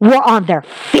fans were on their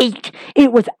feet.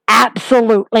 It was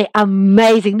absolutely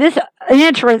amazing. This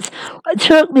entrance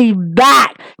took me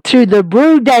back to the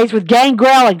Brood days with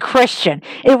Gangrel and Christian.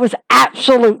 It was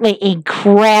absolutely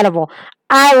incredible.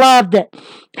 I loved it.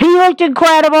 He looked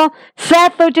incredible.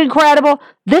 Seth looked incredible.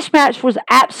 This match was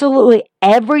absolutely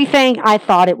everything I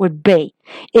thought it would be.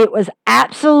 It was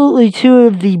absolutely two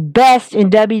of the best in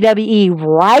WWE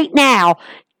right now,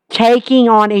 taking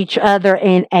on each other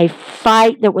in a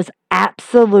fight that was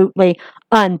absolutely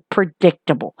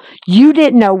unpredictable. You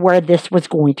didn't know where this was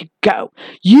going to go.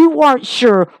 You weren't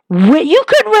sure. You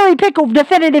couldn't really pick a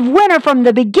definitive winner from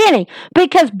the beginning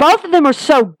because both of them are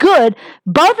so good.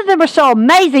 Both of them are so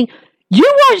amazing. You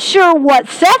weren't sure what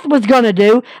Seth was going to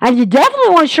do, and you definitely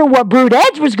weren't sure what Brood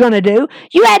Edge was going to do.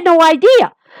 You had no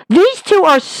idea. These two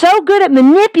are so good at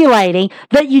manipulating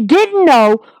that you didn't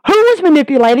know who was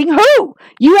manipulating who.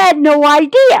 You had no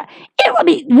idea.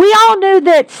 We all knew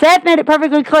that Seth made it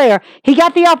perfectly clear. He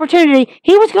got the opportunity.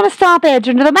 He was going to stomp Edge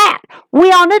into the mat.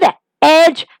 We all knew that.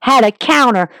 Edge had a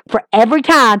counter for every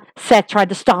time Seth tried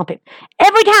to stomp him.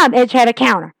 Every time Edge had a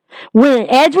counter. When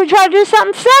Edge would try to do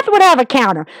something, Seth would have a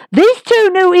counter. These two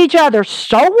knew each other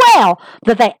so well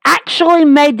that they actually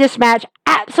made this match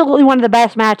absolutely one of the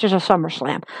best matches of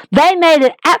SummerSlam. They made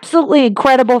it absolutely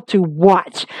incredible to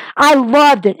watch. I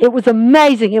loved it. It was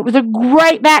amazing. It was a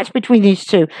great match between these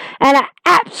two, and I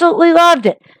absolutely loved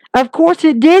it. Of course,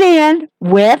 it did end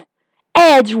with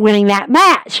Edge winning that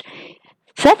match.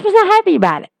 Seth was not happy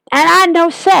about it. And I know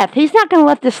Seth, he's not going to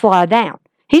let this slide down.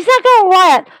 He's not going to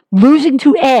let losing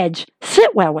to Edge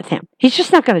sit well with him. He's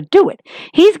just not going to do it.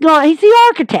 He's the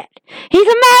architect. He's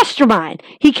a mastermind.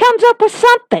 He comes up with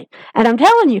something. And I'm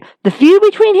telling you, the feud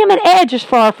between him and Edge is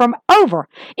far from over.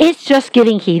 It's just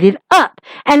getting heated up.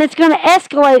 And it's going to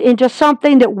escalate into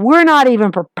something that we're not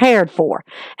even prepared for.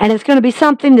 And it's going to be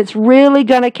something that's really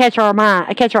going to catch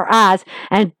our eyes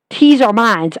and tease our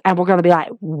minds. And we're going to be like,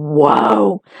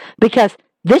 whoa. Because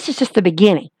this is just the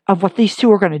beginning of what these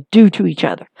two are going to do to each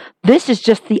other. This is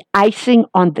just the icing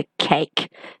on the cake.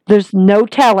 There's no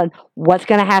telling what's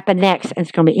going to happen next, and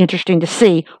it's going to be interesting to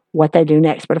see what they do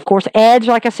next. But of course, Edge,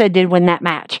 like I said, did win that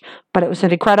match. But it was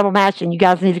an incredible match, and you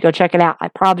guys need to go check it out. I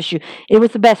promise you, it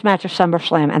was the best match of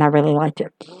SummerSlam, and I really liked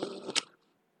it.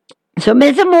 So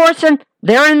Miz and Morrison,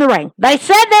 they're in the ring. They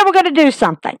said they were going to do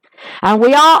something. And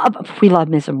we love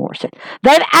Miz and Morrison.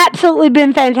 They've absolutely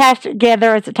been fantastic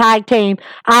together as a tag team.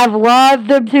 I've loved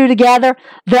them two together.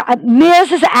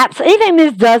 Miz is anything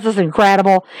Miz does is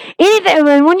incredible.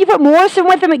 When you put Morrison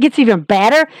with him, it gets even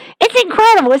better. It's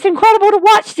incredible. It's incredible to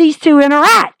watch these two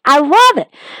interact. I love it.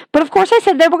 But of course, they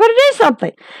said they were going to do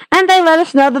something. And they let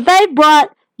us know that they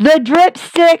brought the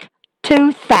Dripstick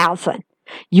 2000.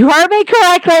 You heard me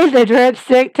correctly, the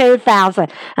Dripstick 2000.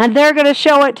 And they're going to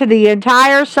show it to the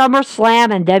entire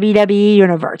SummerSlam and WWE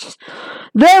universe.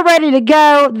 They're ready to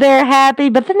go. They're happy.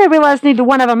 But then they realize neither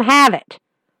one of them have it.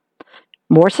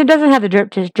 Morrison doesn't have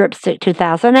the Dripstick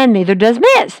 2000, and neither does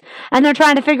Miz. And they're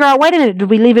trying to figure out, wait a minute, did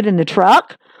we leave it in the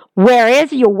truck? Where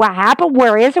is it? What happened?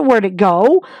 Where is it? Where'd it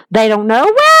go? They don't know.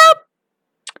 Well,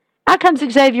 out comes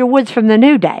Xavier Woods from the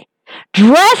New Day.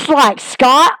 Dressed like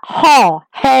Scott Hall.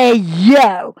 Hey,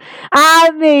 yo.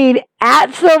 I mean,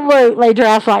 absolutely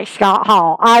dressed like Scott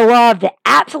Hall. I loved it.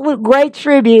 Absolute great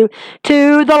tribute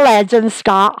to the legend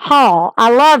Scott Hall. I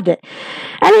loved it.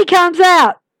 And he comes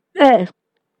out.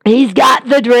 He's got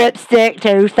the Dripstick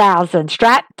 2000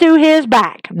 strapped to his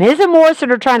back. Miz and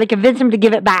Morrison are trying to convince him to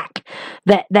give it back.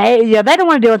 That they don't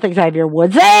want to deal with Xavier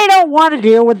Woods. They don't want to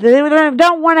deal with. They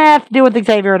don't want to have to deal with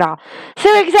Xavier at all.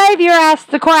 So Xavier asked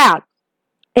the crowd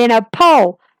in a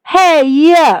poll, "Hey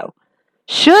yo,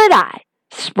 should I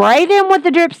spray them with the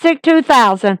Dripstick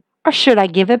 2000? Or should I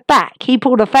give it back?" He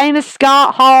pulled a famous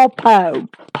Scott Hall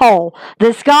poll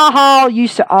that Scott Hall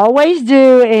used to always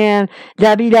do in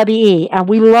WWE. And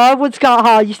we love what Scott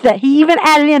Hall used to do. He even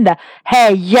added in the,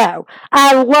 "Hey, yo."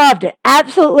 I loved it.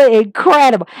 Absolutely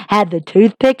incredible. Had the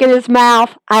toothpick in his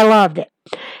mouth. I loved it.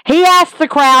 He asked the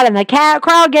crowd, and the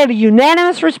crowd gave a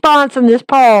unanimous response in this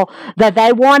poll that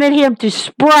they wanted him to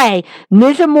spray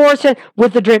Miz and Morrison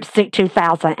with the Dripstick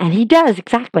 2000. And he does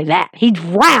exactly that. He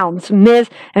drowns Miz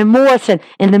and Morrison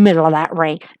in the middle of that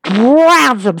ring.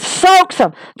 Drowns them, soaks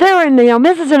them. They're in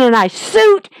Miz is in a nice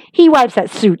suit. He wipes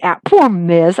that suit out. Poor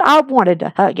Miz. I wanted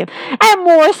to hug him. And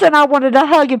Morrison, I wanted to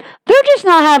hug him. They're just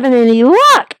not having any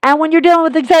luck. And when you're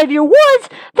dealing with Xavier Woods,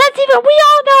 we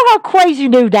all know how crazy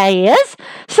New Day is.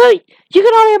 So you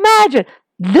can only imagine.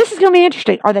 This is going to be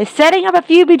interesting. Are they setting up a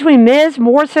feud between Miz,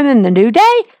 Morrison, and the New Day?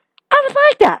 I would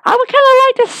like that. I would kind of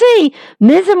like to see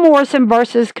Miz and Morrison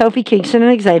versus Kofi Kingston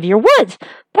and Xavier Woods.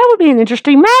 That would be an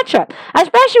interesting matchup,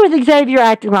 especially with Xavier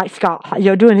acting like Scott,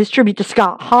 doing his tribute to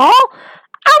Scott Hall.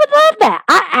 I would love that.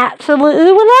 I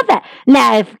absolutely would love that.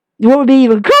 Now, what would be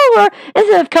even cooler is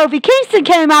if Kofi Kingston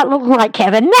came out looking like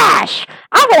Kevin Nash.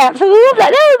 I would absolutely love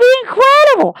that. That would be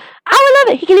incredible. I would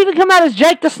love it. He could even come out as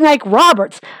Jake the Snake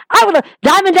Roberts. I would love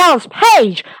Diamond Dallas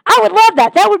Page. I would love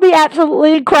that. That would be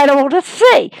absolutely incredible to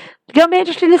see. It's going to be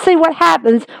interesting to see what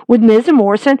happens with Miz and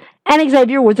Morrison and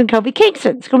Xavier Woods and Kofi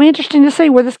Kingston. It's going to be interesting to see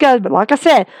where this goes. But like I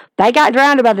said, they got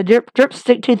drowned by the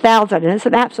Dripstick 2000, and it's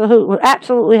an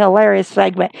absolutely hilarious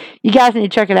segment. You guys need to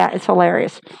check it out. It's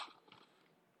hilarious.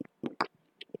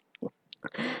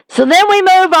 So then we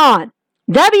move on.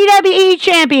 WWE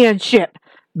Championship.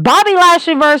 Bobby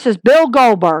Lashley versus Bill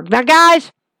Goldberg. Now,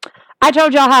 guys, I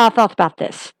told y'all how I felt about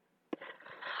this.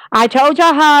 I told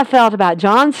y'all how I felt about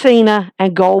John Cena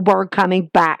and Goldberg coming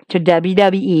back to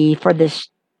WWE for this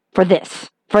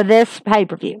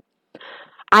pay-per-view.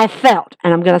 I felt,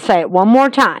 and I'm going to say it one more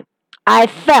time, I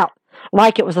felt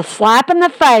like it was a slap in the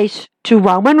face to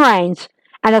Roman Reigns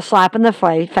and a slap in the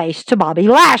face to Bobby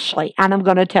Lashley. And I'm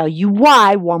going to tell you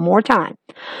why one more time.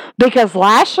 Because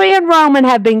Lashley and Roman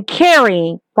have been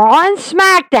carrying Raw and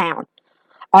SmackDown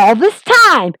all this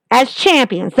time as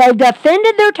champions. They've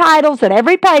defended their titles at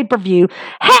every pay-per-view.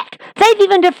 Heck, they've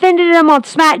even defended them on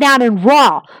SmackDown and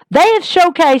Raw. They have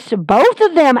showcased both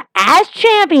of them as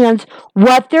champions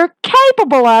what they're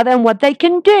capable of and what they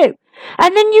can do.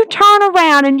 And then you turn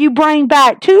around and you bring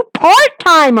back two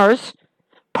part-timers,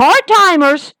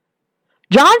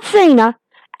 John Cena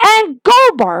and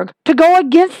Goldberg, to go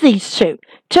against these two.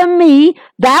 To me,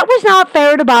 that was not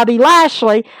fair to Bobby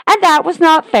Lashley, and that was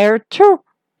not fair to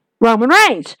Roman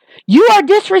Reigns. You are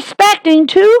disrespecting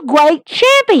two great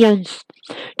champions,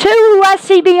 two who I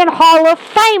see being Hall of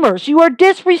Famers. You are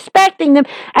disrespecting them,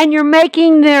 and you're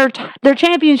making their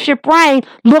championship reign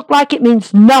look like it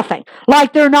means nothing,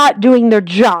 like they're not doing their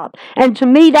job. And to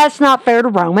me, that's not fair to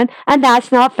Roman, and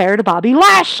that's not fair to Bobby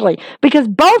Lashley, because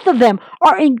both of them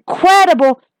are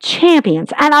incredible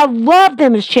champions, and I love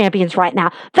them as champions right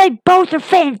now. They both are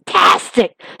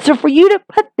fantastic. So for you to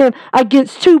put them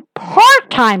against two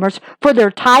part-timers for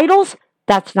their titles,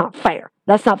 that's not fair.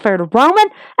 That's not fair to Roman,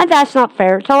 and that's not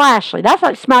fair to Lashley. That's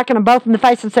like smacking them both in the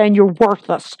face and saying you're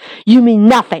worthless. You mean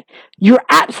nothing. You're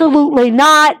absolutely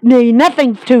mean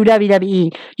nothing to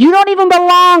WWE. You don't even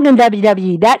belong in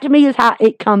WWE. That to me is how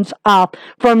it comes up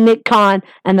from Nick Khan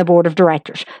and the board of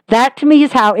directors. That to me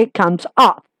is how it comes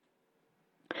up.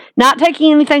 Not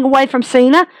taking anything away from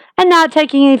Cena and not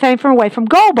taking anything away from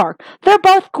Goldberg. They're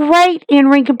both great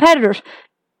in-ring competitors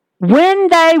when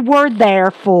they were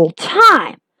there full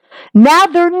time. Now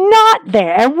they're not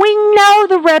there, and we know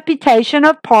the reputation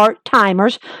of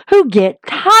part-timers who get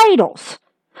titles.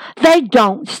 They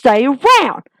don't stay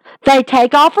around. They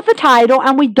take off with the title,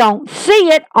 and we don't see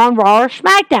it on Raw or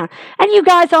SmackDown. And you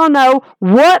guys all know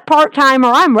what part-timer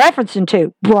I'm referencing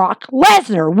to. Brock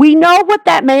Lesnar. We know what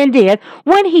that man did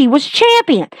when he was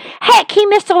champion. Heck, he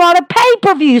missed a lot of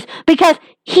pay-per-views because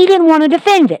he didn't want to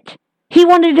defend it. He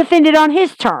wanted to defend it on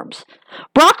his terms.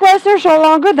 Brock Lesnar's no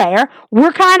longer there.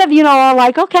 We're kind of, all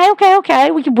like, okay.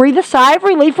 We can breathe a sigh of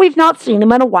relief. We've not seen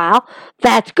him in a while.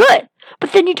 That's good.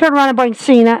 But then you turn around and bring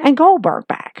Cena and Goldberg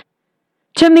back.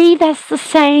 To me, that's the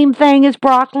same thing as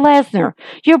Brock Lesnar.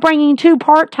 You're bringing two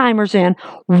part-timers in.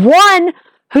 One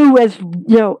who is,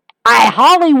 a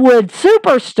Hollywood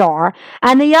superstar,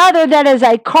 and the other that is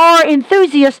a car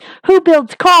enthusiast who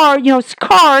builds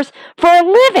cars for a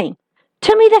living.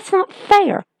 To me, that's not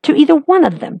fair to either one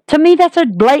of them. To me, that's a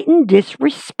blatant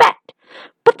disrespect.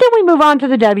 But then we move on to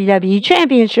the WWE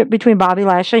Championship between Bobby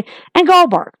Lashley and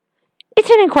Goldberg. It's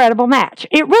an incredible match.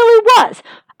 It really was.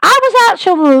 I was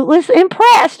absolutely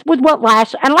impressed with what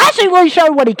Lashley really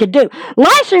showed what he could do.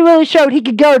 Lashley really showed he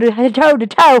could go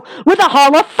toe-to-toe with a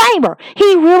Hall of Famer.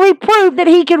 He really proved that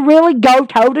he could really go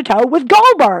toe-to-toe with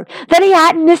Goldberg, that he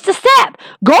hadn't missed a step.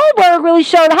 Goldberg really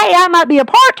showed, hey, I might be a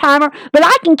part-timer, but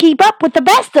I can keep up with the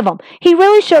best of them. He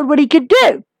really showed what he could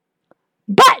do.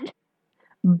 But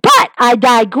I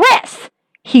digress.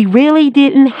 He really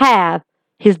didn't have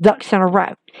his ducks in a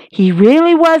row. He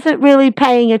really wasn't really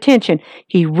paying attention.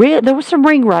 There was some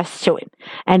ring rust to him.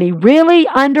 And he really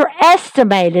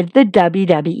underestimated the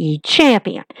WWE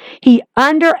champion. He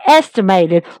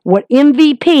underestimated what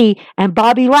MVP and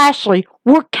Bobby Lashley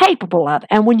were capable of.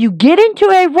 And when you get into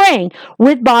a ring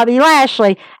with Bobby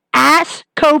Lashley, ask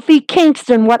Kofi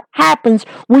Kingston what happens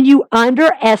when you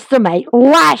underestimate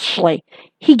Lashley.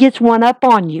 He gets one up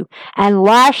on you. And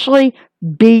Lashley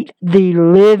beat the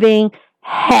living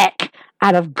heck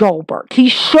out of Goldberg. He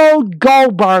showed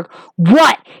Goldberg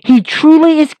what he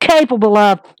truly is capable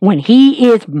of when he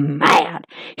is mad.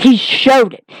 He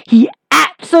showed it. He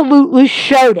absolutely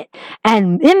showed it.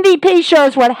 And MVP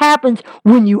shows what happens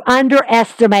when you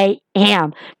underestimate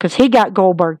him, because he got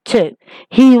Goldberg too.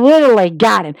 He literally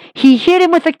got him. He hit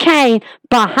him with a cane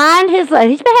behind his leg.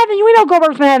 We know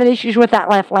Goldberg's been having issues with that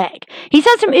left leg. He's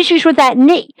had some issues with that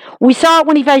knee. We saw it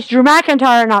when he faced Drew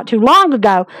McIntyre not too long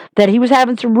ago, that he was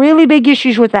having some really big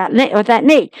issues with that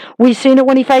knee. We've seen it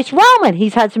when he faced Roman.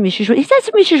 He's had some issues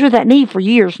with that knee for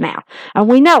years now, and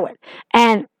we know it.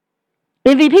 And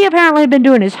MVP apparently had been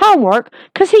doing his homework,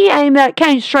 because he aimed that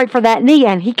cane straight for that knee,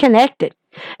 and he connected.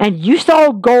 And you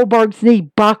saw Goldberg's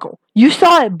knee buckle. You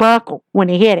saw it buckle when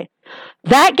he hit it.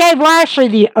 That gave Lashley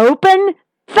the open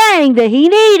thing that he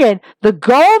needed, the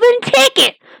golden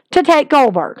ticket to take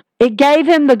Goldberg. It gave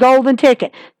him the golden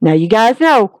ticket. Now, you guys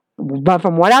know But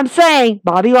from what I'm saying,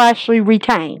 Bobby Lashley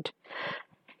retained.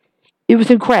 It was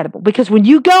incredible because when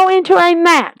you go into a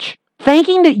match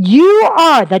thinking that you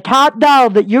are the top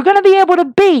dog, that you're going to be able to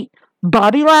beat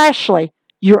Bobby Lashley,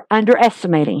 you're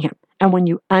underestimating him. And when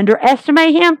you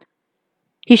underestimate him,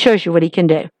 he shows you what he can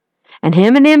do. And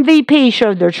him and MVP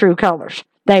showed their true colors.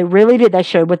 They really did. They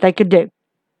showed what they could do.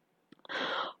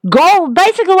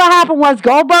 Basically what happened was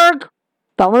Goldberg,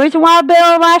 the only reason why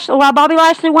Bobby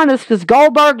Lashley won is because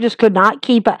Goldberg just could not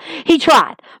keep up. He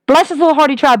tried. Bless his little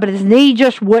heart, he tried, but his knee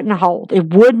just wouldn't hold.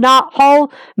 It would not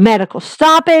hold. Medical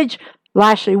stoppage.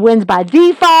 Lashley wins by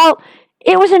default.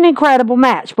 It was an incredible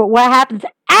match. But what happens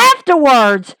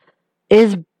afterwards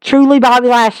is truly Bobby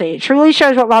Lashley. It truly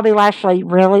shows what Bobby Lashley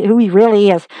who he really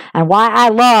is, and why I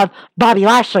love Bobby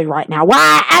Lashley right now. Why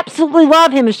I absolutely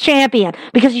love him as champion,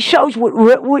 because he shows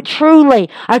what truly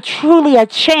a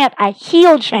champ, a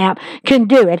heel champ can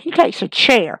do. And he takes a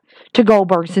chair to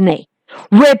Goldberg's knee,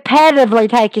 repetitively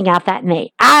taking out that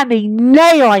knee. I mean,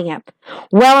 nailing him.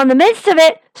 Well, in the midst of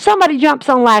it, somebody jumps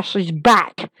on Lashley's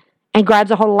back and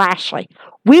grabs a hold of Lashley.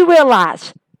 We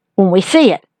realize when we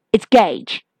see it, it's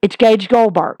Gage. It's Gage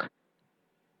Goldberg,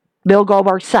 Bill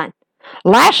Goldberg's son.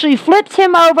 Lashley flips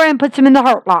him over and puts him in the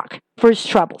hurt lock for his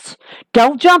troubles.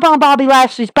 Don't jump on Bobby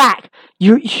Lashley's back.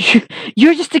 You're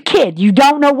just a kid. You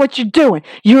don't know what you're doing.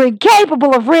 You're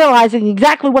incapable of realizing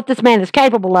exactly what this man is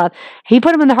capable of. He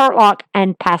put him in the hurt lock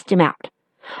and passed him out.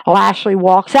 Lashley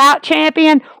walks out,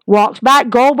 champion, walks back.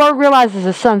 Goldberg realizes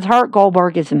his son's hurt.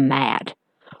 Goldberg is mad.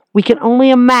 We can only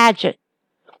imagine,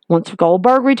 once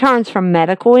Goldberg returns from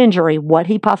medical injury, what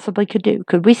he possibly could do.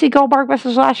 Could we see Goldberg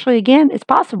versus Lashley again? It's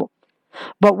possible.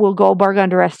 But will Goldberg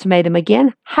underestimate him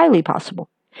again? Highly possible.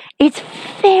 It's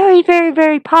very, very,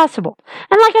 very possible.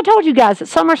 And like I told you guys, at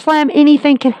SummerSlam,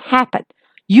 anything can happen.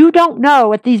 You don't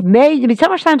know at these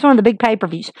SummerSlam's one of the big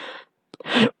pay-per-views.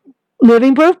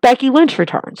 Living proof, Becky Lynch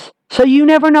returns. So you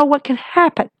never know what can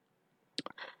happen.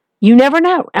 You never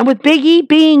know. And with Big E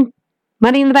being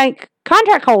Money in the Bank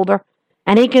contract holder,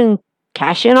 and he can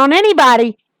cash in on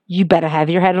anybody, you better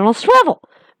have your head on a swivel.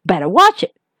 Better watch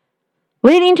it.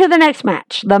 Leading to the next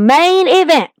match, the main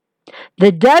event,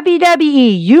 the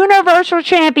WWE Universal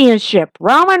Championship,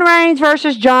 Roman Reigns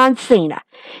versus John Cena.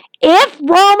 If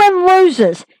Roman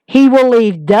loses, he will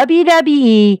leave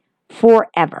WWE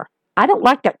forever. I don't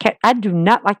like that. I do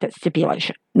not like that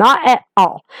stipulation. Not at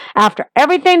all. After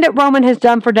everything that Roman has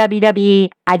done for WWE,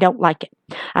 I don't like it.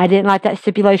 I didn't like that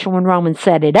stipulation when Roman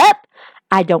set it up.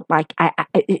 I don't like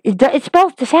it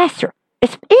spells disaster.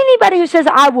 It's anybody who says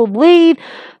I will leave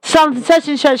such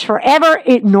and such forever,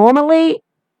 it's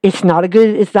not a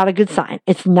good sign.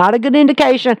 It's not a good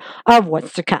indication of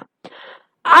what's to come.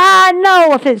 I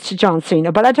know offense to John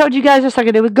Cena, but I told you guys just like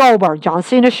I did with Goldberg. John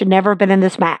Cena should never have been in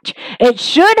this match. It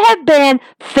should have been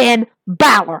Finn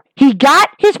Balor. He got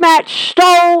his match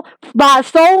stole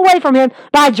away from him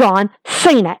by John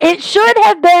Cena. It should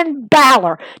have been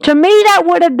Balor. To me, that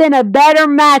would have been a better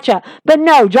matchup. But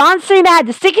no, John Cena had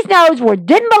to stick his nose where it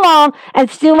didn't belong and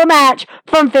steal a match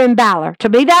from Finn Balor. To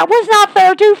me, that was not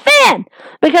fair to Finn,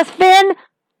 because Finn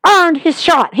earned his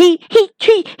shot. He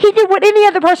did what any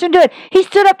other person did. He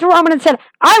stood up to Roman and said,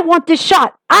 I want this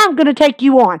shot. I'm going to take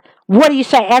you on. What do you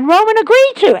say? And Roman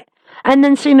agreed to it. And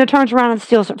then Cena turns around and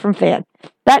steals it from Finn.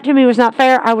 That to me was not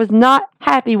fair. I was not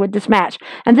happy with this match.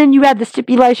 And then you had the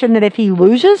stipulation that if he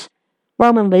loses,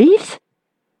 Roman leaves.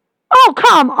 Oh,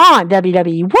 come on,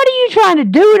 WWE. What are you trying to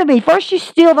do to me? First you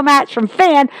steal the match from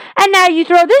Finn, and now you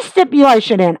throw this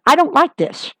stipulation in. I don't like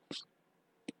this.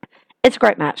 It's a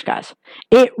great match, guys.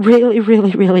 It really,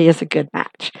 really, really is a good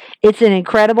match. It's an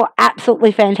incredible,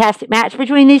 absolutely fantastic match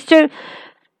between these two.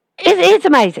 It's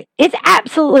amazing. It's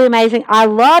absolutely amazing. I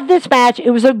love this match. It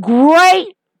was a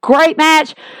great, great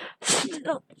match.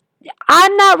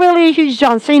 I'm not really a huge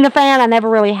John Cena fan. I never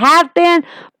really have been.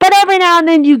 But every now and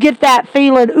then you get that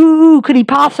feeling, ooh, could he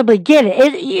possibly get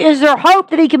it? Is there hope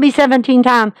that he can be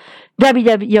 17-time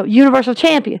WWE Universal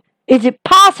Champion? Is it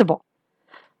possible?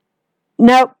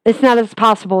 Nope, it's not as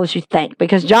possible as you think,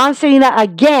 because John Cena,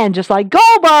 again, just like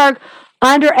Goldberg,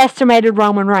 underestimated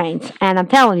Roman Reigns. And I'm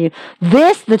telling you,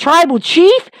 the tribal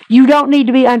chief, you don't need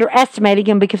to be underestimating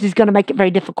him, because he's going to make it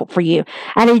very difficult for you.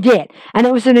 And he did. And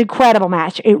it was an incredible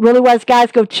match. It really was,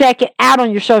 guys. Go check it out on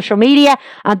your social media.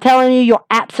 I'm telling you, you'll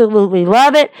absolutely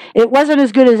love it. It wasn't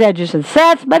as good as Edge's and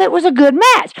Seth's, but it was a good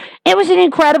match. It was an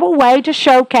incredible way to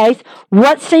showcase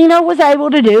what Cena was able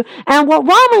to do and what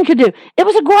Roman could do. It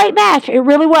was a great match. It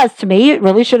really was. To me, it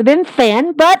really should have been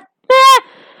Finn, but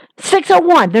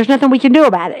 601. There's nothing we can do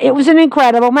about it. It was an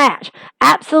incredible match.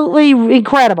 Absolutely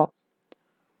incredible.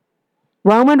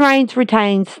 Roman Reigns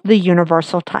retains the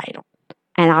Universal title.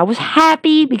 And I was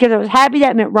happy because I was happy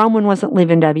that meant Roman wasn't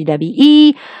leaving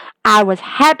WWE. I was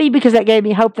happy because that gave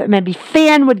me hope that maybe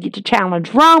Finn would get to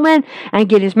challenge Roman and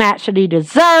get his match that he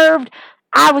deserved.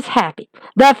 I was happy.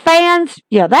 The fans,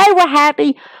 they were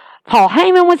happy. Paul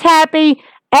Heyman was happy.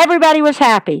 Everybody was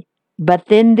happy. But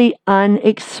then the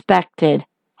unexpected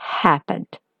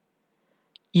happened.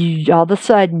 All of a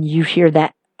sudden, you hear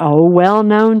that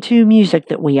well-known music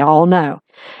that we all know.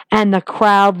 And the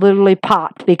crowd literally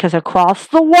popped because across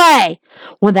the way,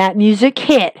 when that music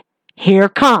hit, here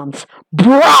comes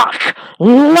Brock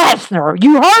Lesnar.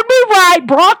 You heard me right.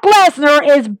 Brock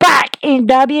Lesnar is back in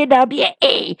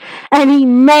WWE. And he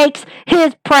makes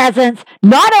his presence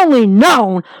not only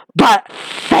known, but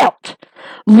felt.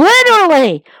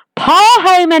 Literally, Paul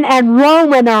Heyman and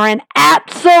Roman are in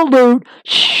absolute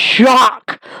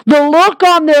shock. The look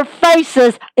on their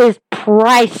faces is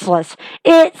priceless.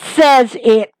 It says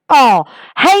it all.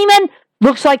 Heyman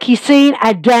looks like he's seen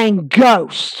a dang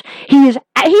ghost. He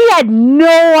had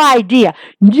no idea.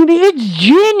 It's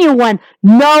genuine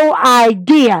no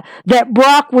idea that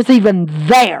Brock was even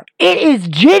there. It is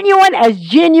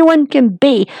genuine can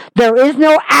be. There is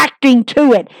no acting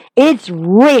to it. It's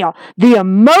real. The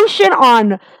emotion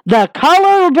on the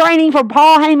color draining from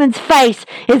Paul Heyman's face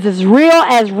is as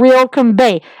real can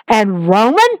be. And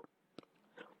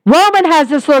Roman has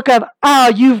this look of,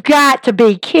 you've got to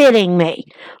be kidding me.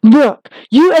 Look,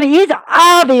 and it's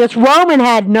obvious Roman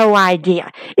had no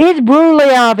idea. It's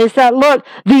brutally obvious that, look,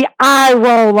 the eye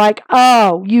roll like,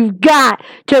 you've got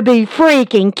to be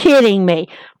freaking kidding me.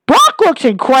 Brock looks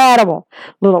incredible.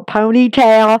 Little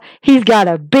ponytail. He's got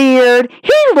a beard.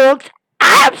 He looks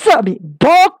absolutely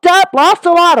bulked up, lost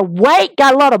a lot of weight,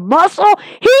 got a lot of muscle.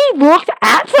 He looked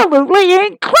absolutely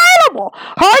incredible.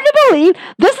 Hard to believe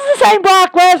this is the same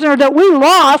Brock Lesnar that we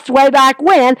lost way back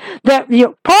when,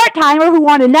 the part-timer who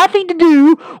wanted nothing to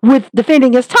do with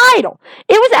defending his title.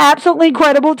 It was absolutely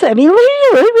incredible to me. He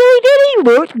really did. He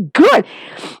looked good.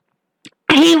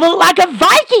 He looked like a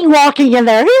Viking walking in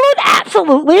there. He looked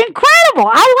absolutely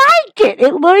incredible. I liked it.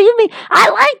 I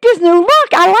liked his new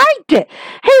look. I liked it.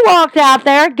 He walked out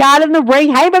there, got in the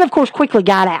ring. Heyman, of course, quickly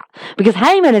got out because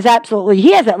Heyman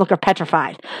he has that look of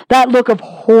petrified, that look of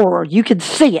horror. You can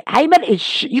see it.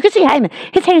 You can see Heyman.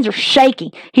 His hands are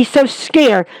shaking. He's so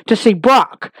scared to see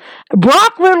Brock.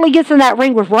 Brock literally gets in that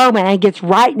ring with Roman and gets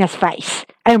right in his face.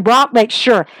 And Brock makes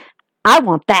sure, I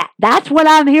want that. That's what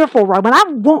I'm here for, Roman. I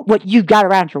want what you've got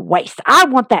around your waist. I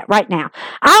want that right now.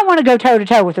 I want to go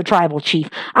toe-to-toe with the tribal chief.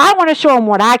 I want to show him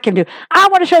what I can do. I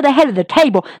want to show the head of the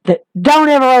table that don't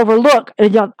ever overlook,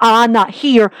 I'm not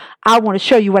here. I want to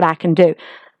show you what I can do.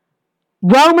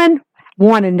 Roman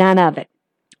wanted none of it.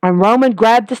 And Roman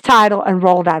grabbed his title and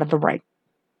rolled out of the ring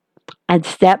and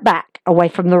stepped back away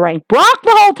from the ring. Brock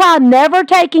the whole time never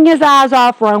taking his eyes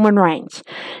off Roman Reigns.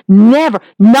 Never.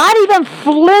 Not even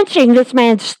flinching. This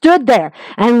man stood there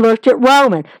and looked at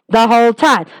Roman the whole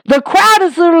time. The crowd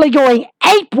is literally going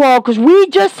ape-wall because we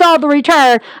just saw the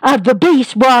return of the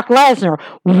beast Brock Lesnar.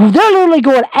 They're literally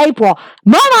going ape-wall.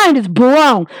 My mind is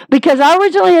blown because I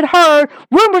originally had heard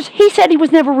rumors. He said he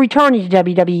was never returning to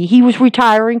WWE. He was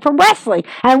retiring from wrestling.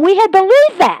 And we had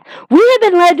believed that. We had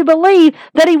been led to believe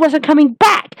that he wasn't coming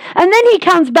back. And then he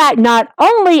comes back not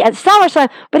only at Summerslam,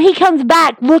 but he comes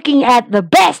back looking at the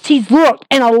best he's looked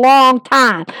in a long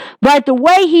time. But the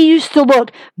way he used to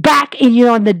look back in,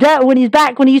 when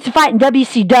he used to fight in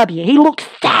WCW, he looks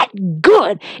that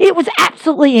good. It was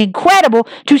absolutely incredible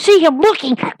to see him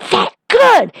looking that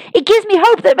good. It gives me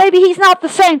hope that maybe he's not the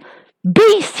same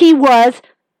beast he was,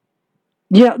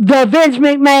 the Vince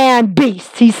McMahon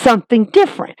beast. He's something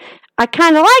different. I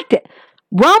kind of liked it.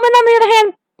 Roman, on the other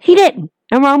hand, he didn't.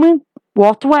 And Roman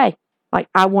walked away. Like,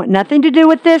 I want nothing to do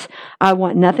with this. I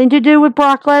want nothing to do with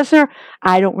Brock Lesnar.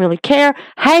 I don't really care.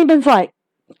 Heyman's like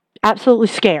absolutely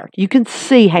scared. You can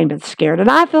see Heyman's scared. And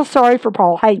I feel sorry for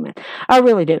Paul Heyman. I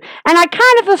really do. And I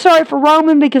kind of feel sorry for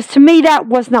Roman because to me that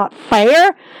was not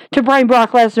fair to bring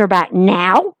Brock Lesnar back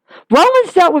now.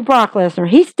 Roman's dealt with Brock Lesnar.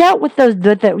 He's dealt with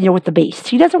with the beast.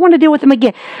 He doesn't want to deal with him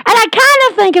again. And I kind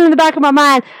of thinking in the back of my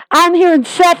mind, I'm hearing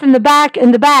Seth in the back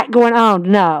going, oh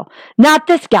no, not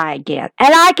this guy again.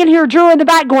 And I can hear Drew in the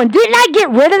back going, didn't I get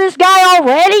rid of this guy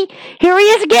already? Here he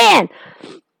is again.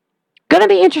 Going to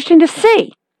be interesting to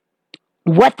see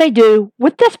what they do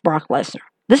with this Brock Lesnar.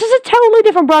 This is a totally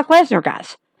different Brock Lesnar,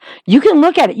 guys. You can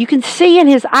look at it. You can see in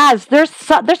his eyes, there's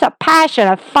a passion,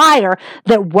 a fire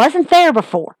that wasn't there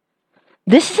before.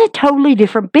 This is a totally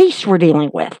different beast we're dealing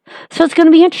with. So it's going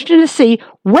to be interesting to see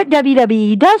what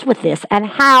WWE does with this and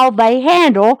how they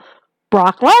handle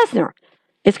Brock Lesnar.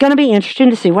 It's going to be interesting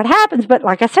to see what happens. But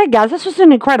like I said, guys, this was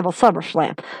an incredible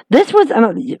SummerSlam. This was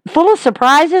full of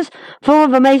surprises, full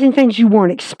of amazing things you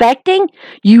weren't expecting.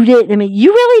 You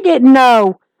really didn't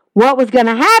know what was going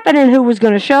to happen and who was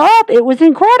going to show up. It was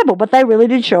incredible, but they really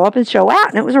did show up and show out,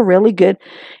 and it was a really good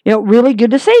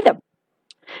to see them.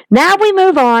 Now we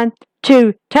move on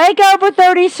to TakeOver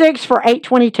 36 for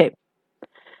 8/22.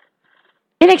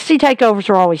 NXT takeovers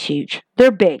are always huge.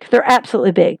 They're big. They're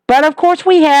absolutely big. But, of course,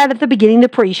 we had at the beginning the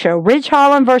pre-show, Ridge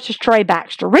Holland versus Trey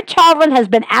Baxter. Ridge Holland has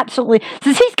been absolutely,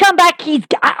 since he's come back, he's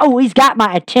got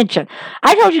my attention.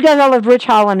 I told you guys I love Ridge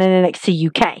Holland in NXT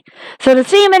UK. So to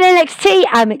see him in NXT,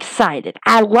 I'm excited.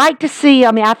 I like to see,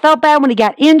 I felt bad when he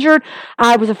got injured.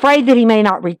 I was afraid that he may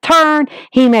not return.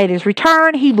 He made his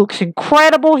return. He looks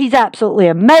incredible. He's absolutely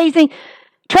amazing.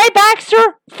 Trey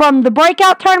Baxter from the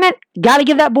breakout tournament, got to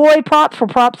give that boy props for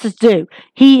props is due.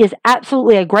 He is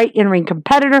absolutely a great in-ring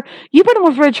competitor. You put him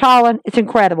with Ridge Holland, it's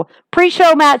incredible.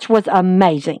 Pre-show match was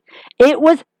amazing. It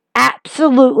was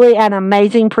absolutely an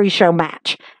amazing pre-show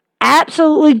match.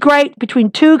 Absolutely great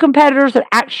between two competitors that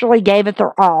actually gave it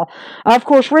their all. Of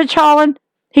course, Ridge Holland,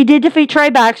 he did defeat Trey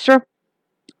Baxter,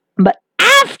 but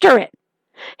after it,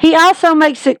 he also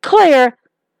makes it clear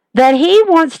that he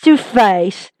wants to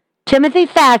face Timothy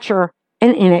Thatcher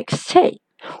in NXT.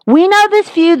 We know this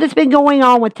feud that's been going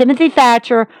on with Timothy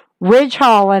Thatcher, Ridge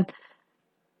Holland,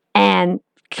 and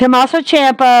Tommaso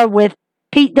Ciampa with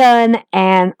Pete Dunne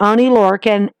and Oney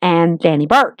Lorcan and Danny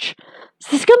Burch.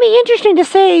 So it's going to be interesting to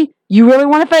see. You really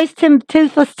want to face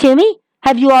Toothless Timmy?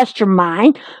 Have you lost your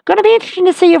mind? Going to be interesting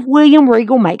to see if William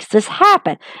Regal makes this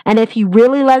happen. And if he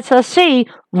really lets us see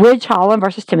Ridge Holland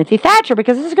versus Timothy Thatcher,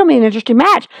 because this is going to be an interesting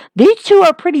match. These two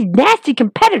are pretty nasty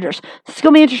competitors. It's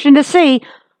going to be interesting to see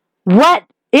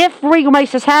if Regal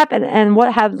makes this happen and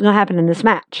what's going to happen in this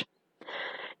match.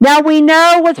 Now, we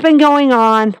know what's been going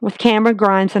on with Cameron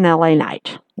Grimes and LA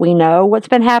Knight. We know what's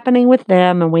been happening with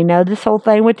them, and we know this whole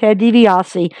thing with Ted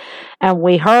DiBiase. And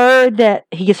we heard that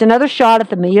he gets another shot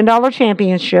at the $1 Million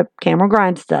Championship, Cameron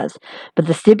Grimes does. But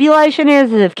the stipulation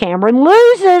is that if Cameron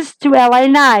loses to LA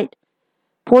Knight,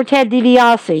 poor Ted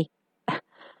DiBiase,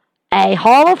 a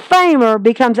Hall of Famer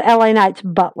becomes LA Knight's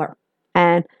butler.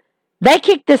 And they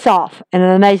kicked this off in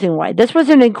an amazing way. This was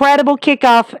an incredible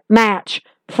kickoff match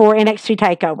for NXT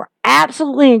TakeOver.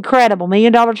 Absolutely incredible. $1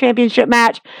 Million Championship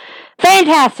match.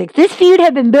 Fantastic. This feud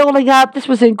had been building up. This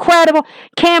was incredible.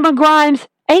 Cameron Grimes,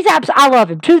 I love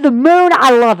him. To the moon,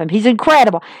 I love him. He's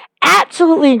incredible.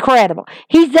 Absolutely incredible.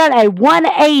 He's done a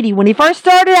 180. When he first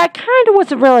started, I kind of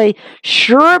wasn't really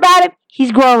sure about him.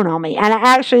 He's grown on me, and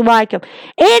I actually like him.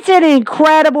 It's an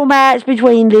incredible match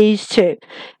between these two.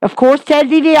 Of course, Ted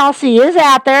DiBiase is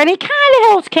out there, and he kind of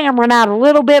helps Cameron out a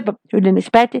little bit, but who didn't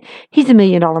expect it? He's a $1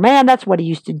 Million Man. That's what he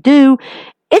used to do.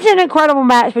 It's an incredible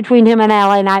match between him and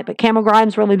LA Knight, but Cameron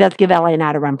Grimes really does give LA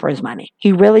Knight a run for his money.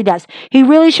 He really does. He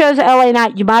really shows LA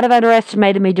Knight, you might have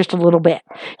underestimated me just a little bit.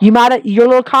 Your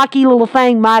little cocky little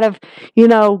thing might have,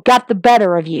 got the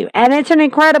better of you. And it's an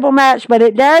incredible match, but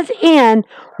it does end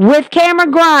with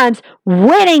Cameron Grimes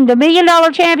winning the $1 Million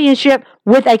Championship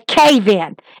with a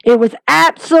cave-in. It was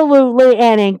absolutely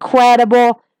an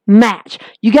incredible match.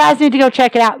 You guys need to go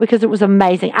check it out because it was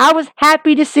amazing. I was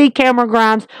happy to see Cameron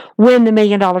Grimes win the $1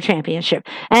 Million Championship.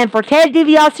 And for Ted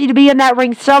DiBiase to be in that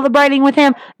ring celebrating with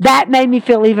him, that made me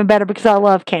feel even better because I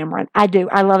love Cameron. I do.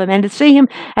 I love him. And to see him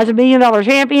as a $1 Million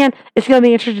Champion, it's going to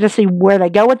be interesting to see where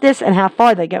they go with this and how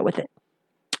far they go with it.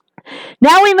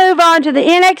 Now we move on to the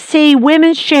NXT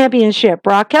Women's Championship.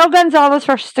 Raquel Gonzalez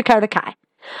versus Dakota Kai.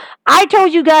 I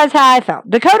told you guys how I felt.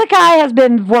 Dakota Kai has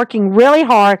been working really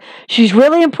hard. She's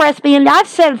really impressed me, and I've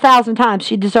said 1,000 times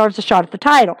she deserves a shot at the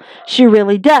title. She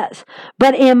really does.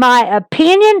 But in my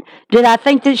opinion, did I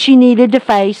think that she needed to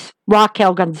face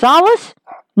Raquel Gonzalez?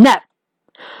 No.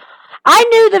 I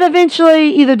knew that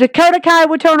eventually either Dakota Kai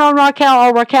would turn on Raquel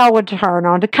or Raquel would turn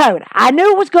on Dakota. I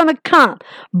knew it was going to come,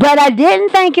 but I didn't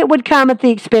think it would come at the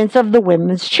expense of the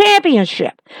Women's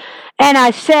Championship. And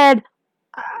I said,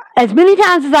 as many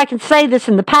times as I can say this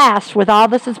in the past, with all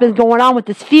this that's been going on with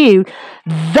this feud,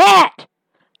 that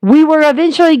we were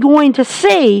eventually going to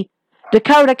see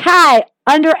Dakota Kai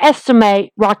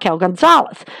underestimate Raquel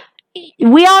Gonzalez.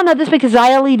 We all know this because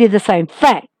Xia Li did the same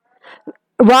thing.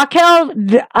 Raquel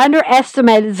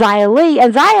underestimated Xia Li,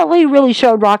 and Xia Li really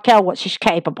showed Raquel what she's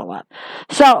capable of.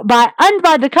 So by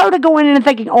Dakota going in and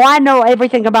thinking, I know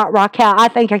everything about Raquel, I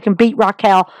think I can beat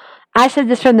Raquel, I said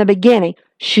this from the beginning,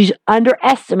 she's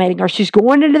underestimating her. She's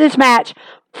going into this match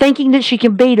thinking that she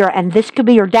can beat her, and this could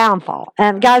be her downfall.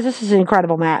 And guys, this is an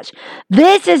incredible match.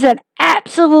 This is an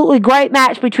absolutely great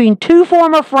match between two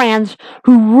former friends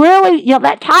who really,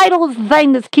 that title is the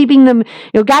thing that's keeping them,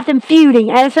 got them feuding,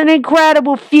 and it's an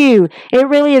incredible feud. It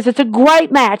really is. It's a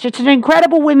great match. It's an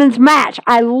incredible women's match.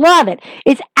 I love it.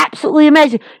 It's absolutely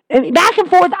amazing. Back and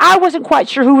forth, I wasn't quite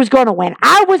sure who was going to win.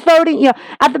 I was voting,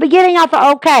 at the beginning, I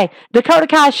thought, okay, Dakota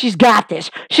Kai, she's got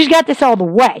this. She's got this all the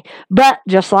way. But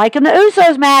just like in the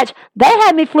Usos match, they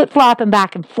had me flip-flopping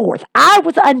back and forth. I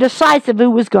was undecisive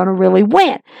who was going to really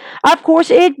win. Of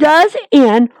course, it does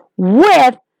end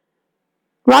with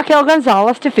Raquel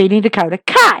Gonzalez defeating Dakota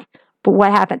Kai. But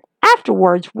what happened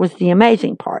afterwards was the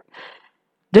amazing part.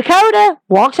 Dakota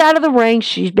walks out of the ring.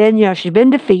 She's been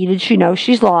defeated. She knows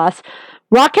she's lost.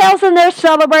 Raquel's in there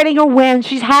celebrating a win.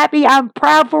 She's happy. I'm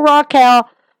proud for Raquel.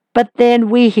 But then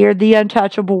we hear the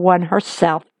untouchable one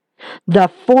herself,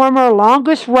 the former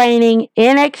longest reigning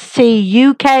NXT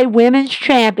UK Women's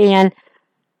Champion,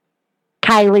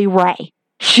 Kylie Rae.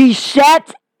 She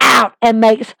sets out and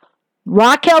makes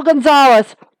Raquel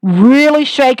Gonzalez really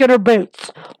shaking her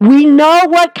boots. We know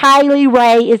what Kylie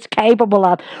Rae is capable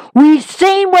of. We've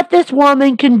seen what this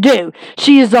woman can do.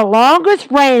 She is the longest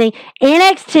reigning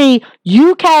NXT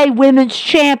UK Women's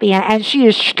Champion, and she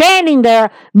is standing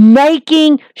there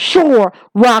making sure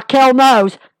Raquel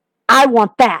knows, I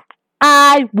want that.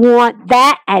 I want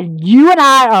that, and you and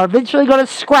I are eventually going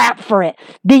to scrap for it.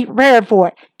 Be prepared for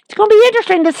it. It's going to be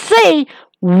interesting to see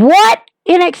what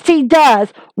NXT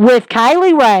does with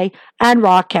Kylie Rae and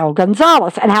Raquel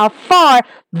Gonzalez and how far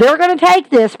they're going to take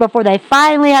this before they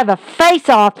finally have a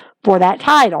face-off for that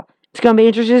title. It's going to be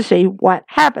interesting to see what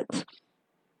happens.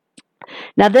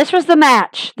 Now, this was the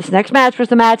match. This next match was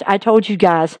the match I told you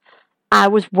guys I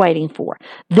was waiting for.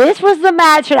 This was the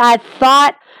match that I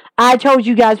thought I told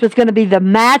you guys was going to be the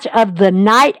match of the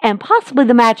night and possibly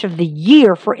the match of the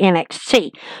year for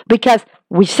NXT, because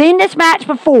we've seen this match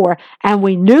before and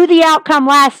we knew the outcome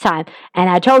last time, and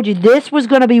I told you this was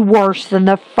going to be worse than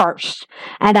the first.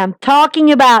 And I'm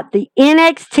talking about the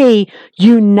NXT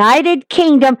United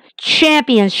Kingdom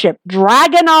Championship,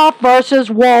 Dragunov versus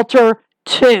Walter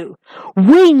 2.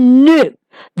 We knew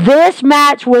this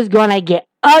match was going to get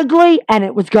ugly and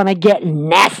it was going to get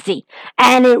nasty,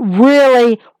 and it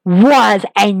really was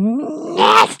a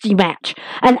nasty match,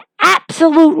 an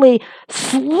absolutely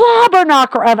slobber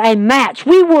knocker of a match.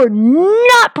 We were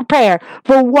not prepared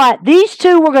for what these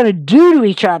two were going to do to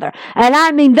each other, and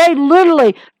I mean, they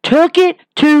literally took it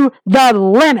to the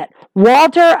limit.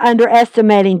 Walter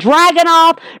underestimating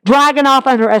Dragunov, Dragunov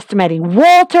underestimating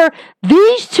Walter.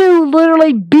 These two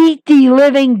literally beat the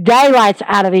living daylights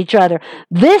out of each other.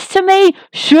 This, to me,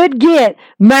 should get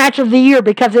match of the year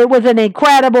because it was an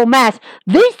incredible match.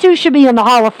 These two should be in the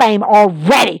Hall of Fame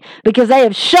already because they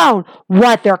have shown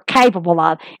what they're capable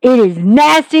of. It is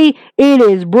nasty. It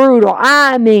is brutal.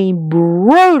 I mean,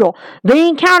 brutal. The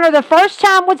encounter the first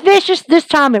time was vicious. This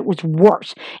time it was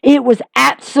worse. It was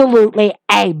absolutely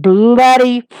a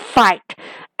bloody fight.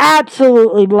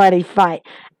 Absolutely bloody fight.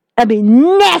 I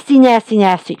mean, nasty, nasty,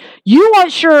 nasty. You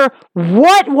weren't sure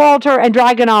what Walter and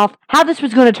Dragunov, how this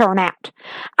was going to turn out.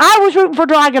 I was rooting for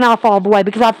Dragunov all the way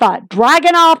because I thought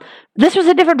Dragunov, this was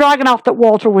a different Dragunov that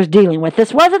Walter was dealing with.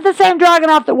 This wasn't the same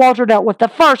Dragunov that Walter dealt with the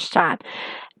first time.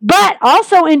 But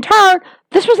also, in turn,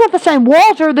 this was not the same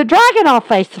Walter that Dragunov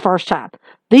faced the first time.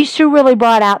 These two really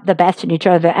brought out the best in each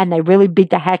other, and they really beat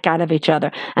the heck out of each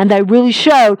other. And they really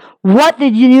showed what the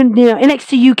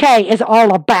NXT UK is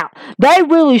all about. They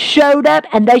really showed up,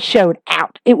 and they showed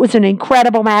out. It was an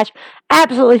incredible match,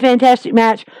 absolutely fantastic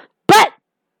match. But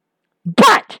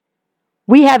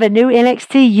we have a new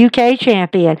NXT UK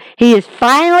champion.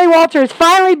 Walter has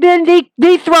finally been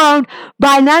dethroned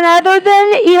by none other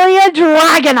than Ilya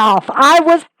Dragunov. I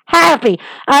was happy.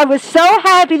 I was so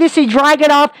happy to see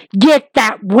Dragunov get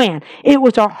that win. It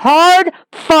was a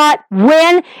hard-fought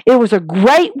win. It was a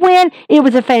great win. It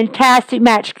was a fantastic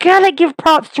match. Gotta give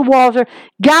props to Walter.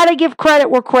 Gotta give credit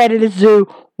where credit is due.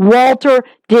 Walter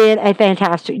did a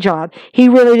fantastic job. He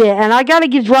really did. And I gotta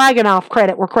give Dragunov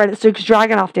credit where credit's due because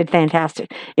Dragunov did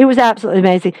fantastic. It was absolutely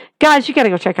amazing. Guys, you gotta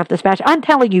go check out this match. I'm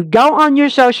telling you, go on your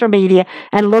social media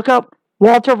and look up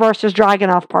Walter versus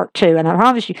Dragunov Part 2. And I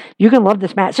promise you, you're going to love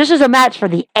this match. This is a match for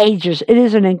the ages. It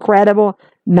is an incredible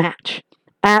match.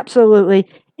 Absolutely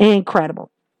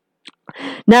incredible.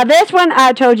 Now, this one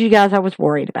I told you guys I was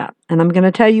worried about. And I'm going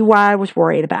to tell you why I was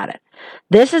worried about it.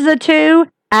 This is a 2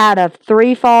 out of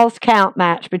 3 falls count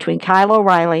match between Kyle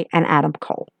O'Reilly and Adam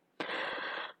Cole.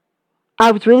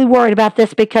 I was really worried about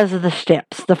this because of the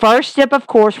steps. The first step, of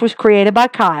course, was created by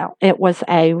Kyle. It was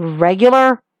a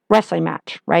regular wrestling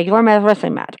match.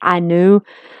 I knew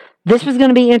this was going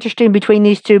to be interesting between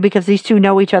these two because these two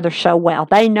know each other so well.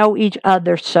 They know each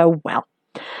other so well.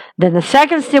 Then the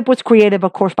second step was created,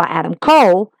 of course, by Adam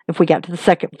Cole. If we got to the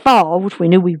second fall, which we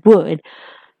knew we would,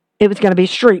 it was going to be a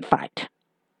street fight.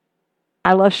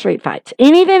 I love street fights.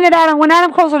 Anything that when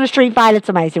Adam Cole's on a street fight, it's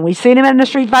amazing. We've seen him in a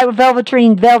street fight with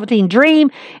Velveteen Dream.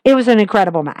 It was an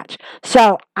incredible match.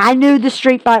 So I knew the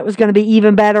street fight was going to be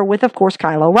even better with, of course,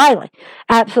 Kyle O'Reilly.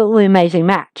 Absolutely amazing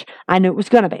match. I knew it was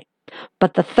going to be.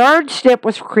 But the third step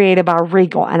was created by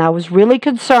Regal, and I was really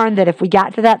concerned that if we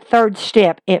got to that third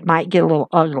step, it might get a little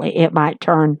ugly. It might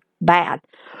turn bad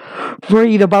for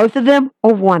either both of them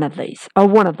or one of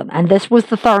them. And this was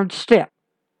the third step.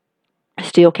 A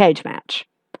steel cage match.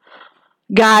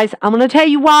 Guys, I'm going to tell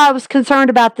you why I was concerned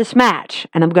about this match.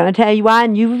 And I'm going to tell you why,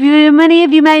 and many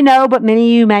of you may know, but many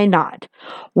of you may not.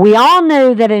 We all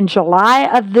knew that in July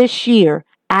of this year,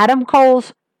 Adam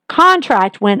Cole's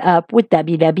contract went up with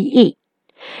WWE.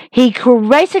 He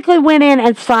basically went in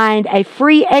and signed a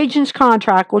free agent's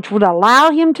contract, which would allow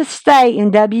him to stay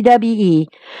in WWE,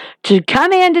 to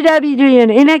come into WWE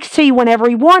and NXT whenever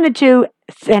he wanted to,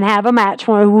 and have a match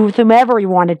with whomever he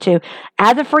wanted to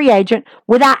as a free agent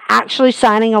without actually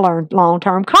signing a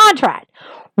long-term contract.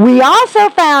 We also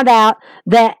found out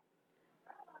that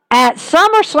at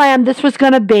SummerSlam, this was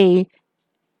going to be,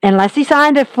 unless he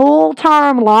signed a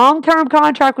full-term, long-term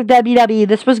contract with WWE,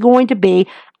 this was going to be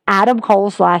Adam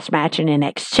Cole's last match in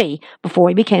NXT before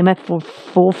he became a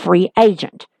full free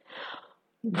agent.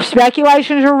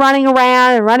 Speculations were running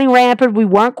around and running rampant. We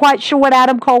weren't quite sure what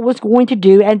Adam Cole was going to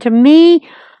do. And to me,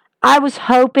 I was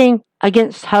hoping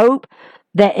against hope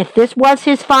that if this was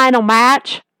his final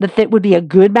match, that it would be a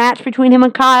good match between him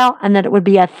and Kyle, and that it would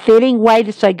be a fitting way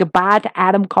to say goodbye to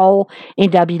Adam Cole in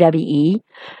WWE.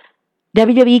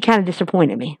 WWE kind of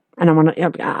disappointed me. And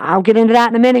I'll get into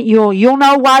that in a minute. You'll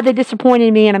know why they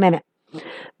disappointed me in a minute.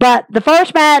 But the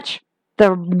first match,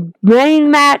 the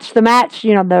main match,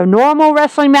 the normal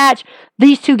wrestling match,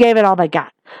 these two gave it all they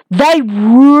got. They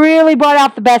really brought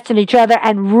out the best in each other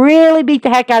and really beat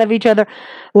the heck out of each other.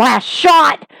 Last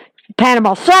shot,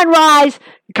 Panama Sunrise,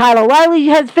 Kyle O'Reilly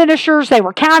has finishers. They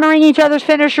were countering each other's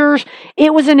finishers.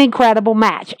 It was an incredible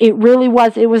match. It really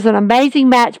was. It was an amazing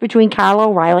match between Kyle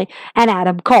O'Reilly and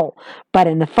Adam Cole. But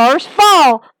in the first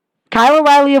fall, Kyle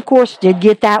O'Reilly, of course, did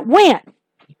get that win.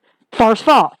 First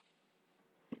fall.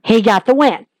 He got the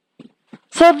win.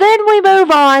 So then we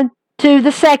move on to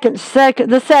the second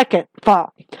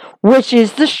fall, which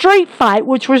is the street fight,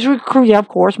 which was, of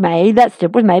course, that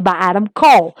step was made by Adam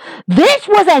Cole. This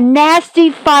was a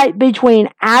nasty fight between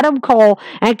Adam Cole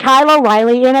and Kyle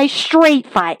O'Reilly in a street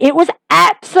fight. It was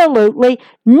absolutely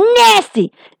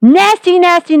nasty.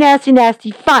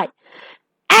 Nasty fight.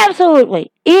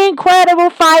 Absolutely incredible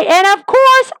fight. And of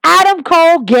course, Adam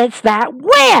Cole gets that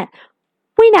win.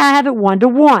 We now have it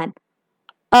 1-1.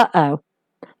 Uh-oh.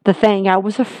 The thing I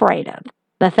was afraid of.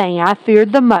 The thing I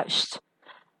feared the most.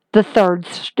 The third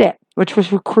step, which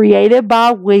was created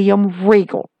by William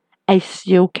Regal. A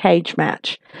steel cage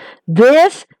match.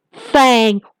 This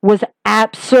thing was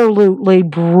absolutely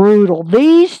brutal.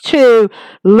 These two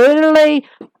literally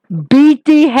beat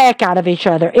the heck out of each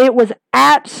other. It was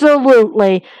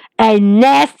absolutely a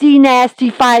nasty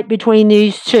fight between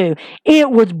these two.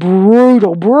 It was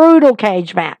brutal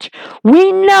cage match.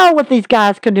 We know what these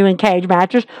guys can do in cage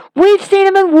matches. We've seen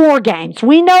them in war games.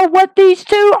 We know what these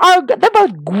two are. They're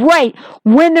both great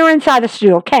when they're inside a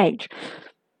steel cage.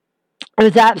 It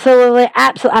was absolutely.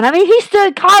 And I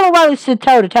mean, Kyle O'Reilly stood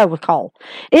toe-to-toe with Cole.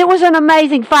 It was an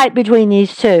amazing fight between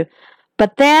these two.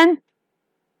 But then,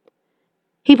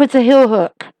 he puts a heel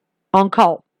hook on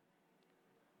Cole.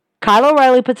 Kyle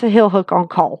O'Reilly puts a heel hook on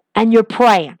Cole. And you're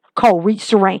praying. Cole, reach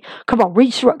the ring. Come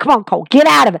on, Cole. Get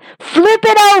out of it. Flip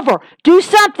it over. Do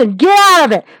something. Get out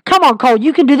of it. Come on, Cole.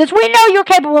 You can do this. We know you're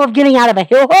capable of getting out of a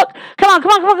heel hook. Come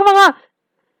on.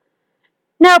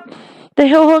 Nope. The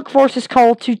heel hook forces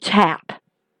Cole to tap.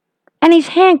 And he's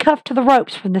handcuffed to the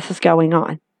ropes when this is going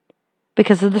on.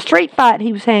 Because of the street fight,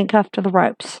 he was handcuffed to the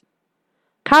ropes.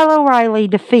 Kyle O'Reilly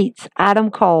defeats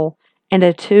Adam Cole in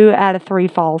a 2 out of 3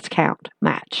 falls count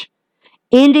match,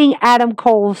 ending Adam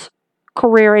Cole's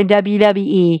career in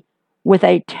WWE with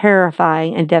a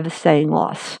terrifying and devastating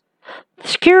loss.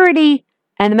 Security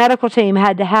and the medical team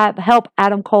had to help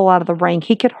Adam Cole out of the ring.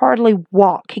 He could hardly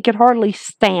walk. He could hardly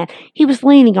stand. He was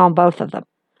leaning on both of them.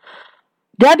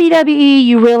 WWE,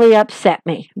 you really upset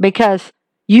me because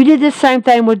You did the same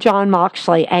thing with Jon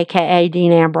Moxley, a.k.a.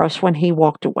 Dean Ambrose, when he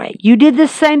walked away. You did the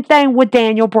same thing with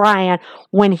Daniel Bryan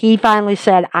when he finally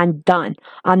said, I'm done.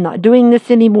 I'm not doing this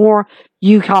anymore.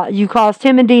 You caused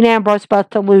him and Dean Ambrose both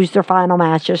to lose their final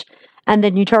matches. And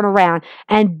then you turn around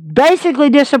and basically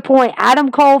disappoint Adam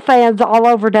Cole fans all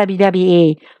over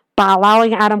WWE by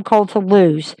allowing Adam Cole to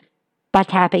lose by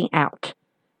tapping out.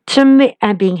 To me,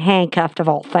 and being handcuffed of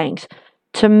all things.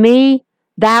 To me,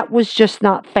 that was just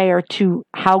not fair to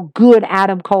how good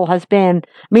Adam Cole has been.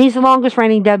 I mean, he's the longest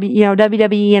reigning WWE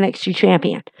NXT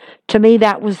champion. To me,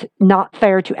 that was not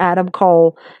fair to Adam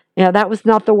Cole. That was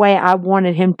not the way I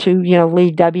wanted him to,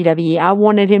 leave WWE. I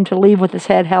wanted him to leave with his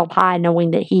head held high,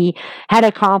 knowing that he had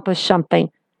accomplished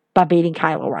something by beating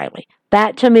Kyle O'Reilly.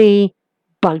 That, to me,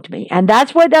 bugged me. And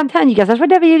that's what I'm telling you guys. That's what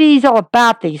WWE is all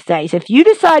about these days. If you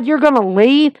decide you're going to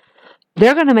leave,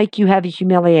 they're going to make you have a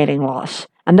humiliating loss.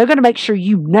 And they're going to make sure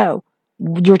you know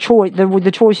your choice,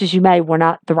 the choices you made were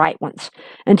not the right ones.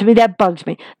 And to me, that bugs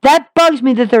me. That bugs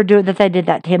me that they did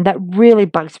that to him. That really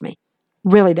bugs me.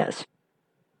 Really does.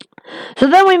 So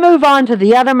then we move on to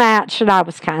the other match that I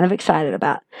was kind of excited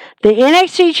about. The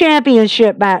NXT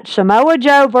Championship match, Samoa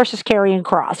Joe versus Karrion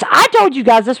Kross. I told you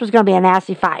guys this was going to be a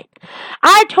nasty fight.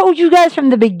 I told you guys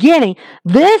from the beginning,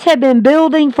 this had been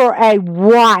building for a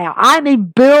while. I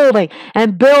mean, building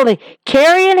and building.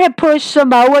 Karrion had pushed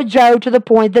Samoa Joe to the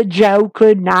point that Joe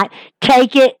could not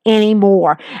take it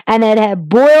anymore. And it had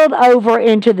boiled over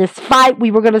into this fight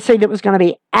we were going to see that was going to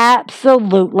be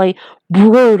absolutely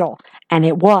brutal. And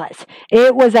it was.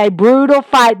 It was a brutal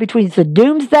fight between the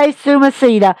Doomsday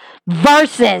Suicida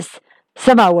versus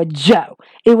Samoa Joe.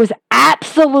 It was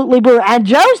absolutely brutal. And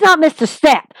Joe's not missed a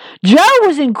step. Joe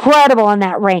was incredible in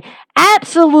that ring.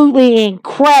 Absolutely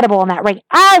incredible in that ring.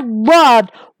 I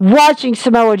loved watching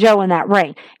Samoa Joe in that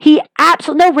ring. He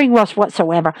absolutely, no ring rust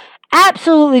whatsoever.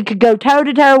 Absolutely could go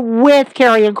toe-to-toe with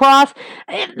Karrion Kross.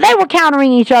 They were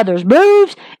countering each other's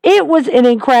moves. It was an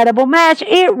incredible match.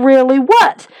 It really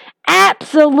was.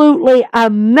 Absolutely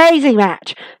amazing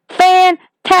match.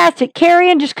 Fantastic.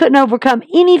 Karrion just couldn't overcome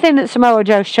anything that Samoa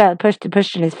Joe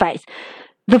pushed in his face.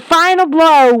 The final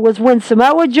blow was when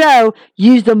Samoa Joe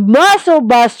used a muscle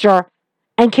buster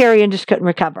and Karrion just couldn't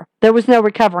recover. There was no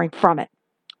recovering from it.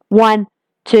 1,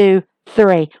 2,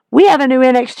 3. We have a new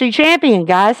NXT champion,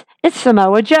 guys. It's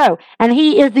Samoa Joe. And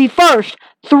he is the first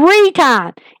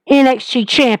 3-time NXT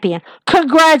champion.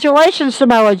 Congratulations,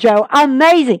 Samoa Joe.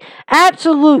 Amazing.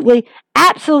 Absolutely,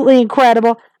 absolutely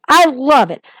incredible. I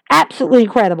love it. Absolutely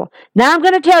incredible. Now I'm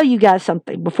going to tell you guys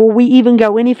something before we even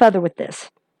go any further with this.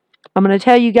 I'm going to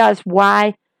tell you guys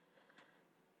why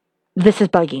this is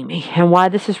bugging me and why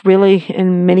this is really,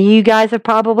 and many of you guys have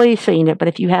probably seen it, but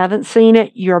if you haven't seen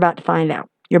it, you're about to find out.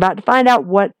 You're about to find out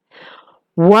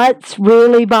what's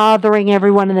really bothering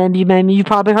everyone, and then you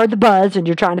probably heard the buzz and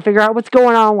you're trying to figure out what's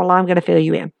going on. Well, I'm going to fill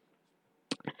you in.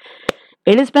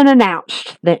 It has been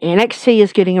announced that NXT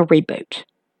is getting a reboot.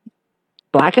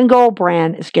 Black and Gold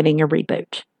brand is getting a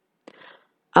reboot.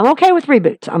 I'm okay with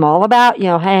reboots. I'm all about,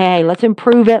 hey, let's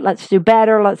improve it. Let's do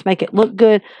better. Let's make it look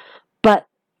good. But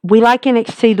we like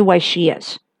NXT the way she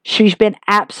is. She's been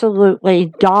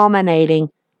absolutely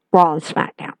dominating Raw and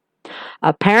SmackDown.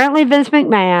 Apparently, Vince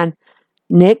McMahon,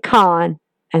 Nick Khan,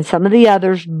 and some of the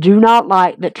others do not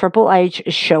like that Triple H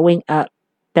is showing up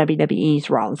WWE's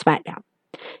Raw and SmackDown.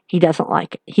 He doesn't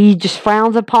like it. He just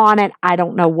frowns upon it. I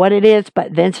don't know what it is,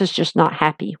 but Vince is just not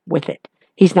happy with it.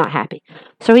 He's not happy.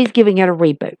 So he's giving it a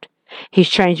reboot. He's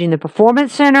changing the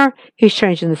Performance Center. He's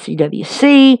changing the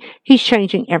CWC. He's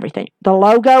changing everything. The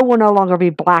logo will no longer be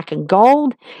black and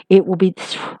gold. It will be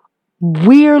this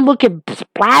weird looking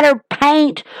splatter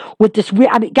paint with this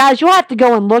weird, guys, you'll have to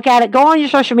go and look at it. Go on your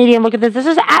social media and look at this. This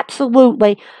is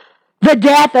absolutely the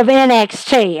death of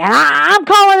NXT. And I'm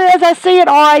calling it as I see it,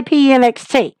 RIP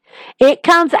NXT. It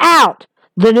comes out,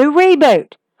 the new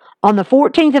reboot, on the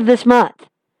 14th of this month.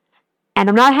 And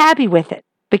I'm not happy with it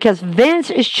because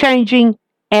Vince is changing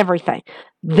everything.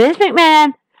 Vince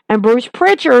McMahon and Bruce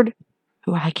Pritchard,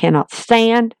 who I cannot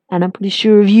stand, and I'm pretty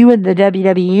sure you in the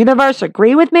WWE universe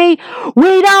agree with me,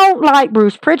 we don't like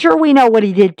Bruce Pritchard. We know what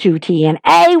he did to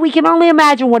TNA. We can only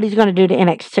imagine what he's going to do to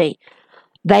NXT.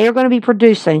 They are going to be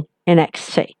producing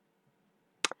NXT.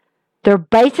 They're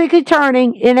basically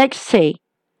turning NXT,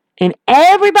 in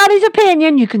everybody's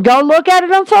opinion, you can go look at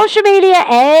it on social media,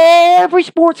 every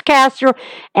sportscaster,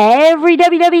 every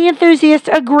WWE enthusiast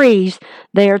agrees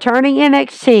they are turning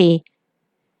NXT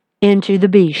into the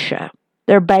B show.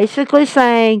 They're basically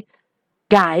saying,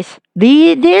 guys,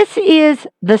 this is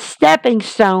the stepping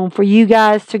stone for you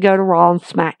guys to go to Raw and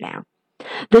SmackDown.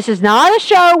 This is not a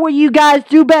show where you guys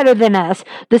do better than us.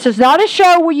 This is not a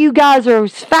show where you guys are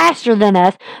faster than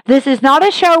us. This is not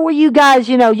a show where you guys,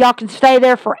 y'all can stay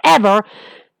there forever.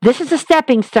 This is a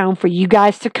stepping stone for you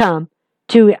guys to come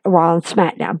to Raw and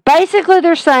SmackDown. Basically,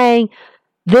 they're saying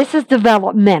this is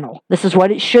developmental. This is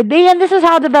what it should be, and this is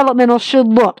how developmental should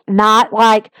look, not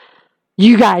like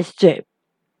you guys do.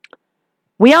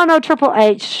 We all know Triple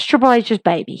H's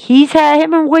baby.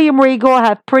 Him and William Regal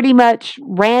have pretty much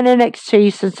ran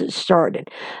NXT since it started.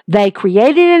 They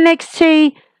created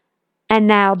NXT, and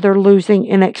now they're losing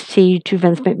NXT to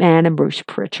Vince McMahon and Bruce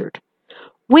Pritchard.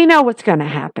 We know what's going to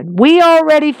happen. We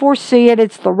already foresee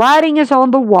it. The writing is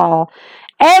on the wall.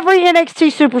 Every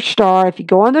NXT superstar, if you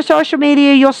go on their social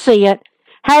media, you'll see it,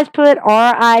 has put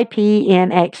RIP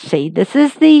NXT. This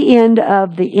is the end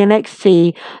of the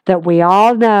NXT that we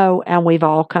all know and we've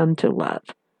all come to love.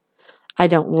 I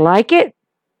don't like it.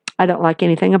 I don't like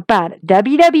anything about it.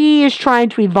 WWE is trying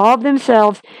to evolve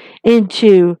themselves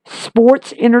into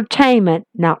sports entertainment,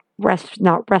 not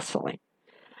wrestling.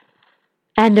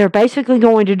 And they're basically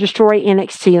going to destroy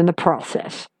NXT in the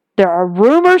process. There are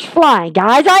rumors flying.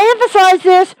 Guys, I emphasize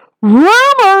this.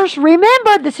 Rumors.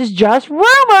 Remember, this is just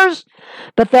rumors.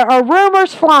 But there are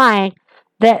rumors flying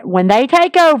that when they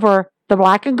take over the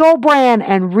Black and Gold brand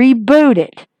and reboot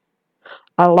it,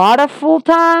 a lot of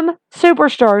full-time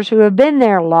superstars who have been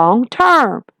there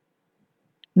long-term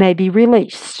may be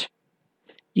released.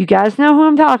 You guys know who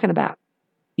I'm talking about.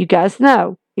 You guys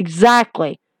know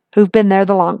exactly who've been there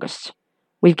the longest.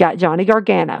 We've got Johnny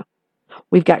Gargano.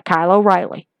 We've got Kyle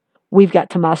O'Reilly. We've got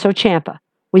Tommaso Ciampa.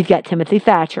 We've got Timothy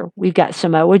Thatcher. We've got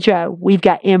Samoa Joe. We've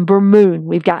got Ember Moon.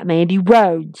 We've got Mandy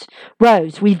Rose.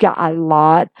 We've got a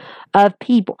lot of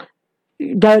people.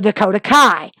 Dakota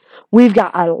Kai. We've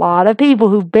got a lot of people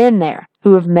who've been there,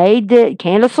 who have made this.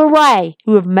 Candice LeRae,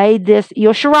 who have made this.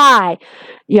 Io Shirai.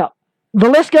 The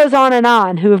list goes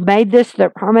on, who have made this their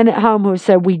permanent home, who have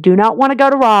said, we do not want to go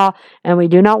to Raw, and we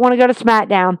do not want to go to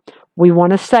SmackDown. We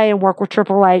want to stay and work with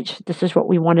Triple H. This is what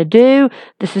we want to do.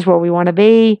 This is where we want to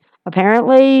be.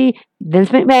 Apparently, Vince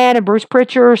McMahon and Bruce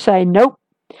Pritchard say, nope,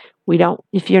 we don't.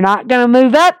 If you're not going to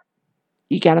move up,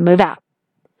 you got to move out.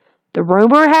 The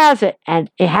rumor has it,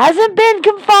 and it hasn't been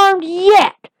confirmed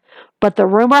yet, but the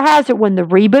rumor has it when the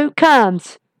reboot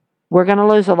comes, we're going to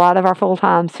lose a lot of our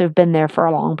full-times who've been there for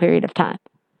a long period of time.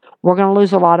 We're going to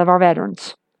lose a lot of our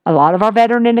veterans. A lot of our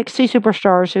veteran NXT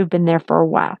superstars who've been there for a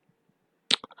while.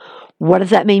 What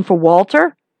does that mean for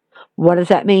Walter? What does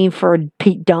that mean for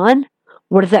Pete Dunne?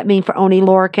 What does that mean for Oney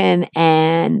Lorcan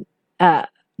and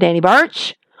Danny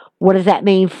Burch? What does that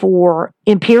mean for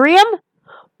Imperium?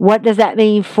 What does that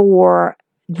mean for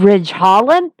Ridge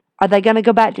Holland? Are they going to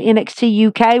go back to NXT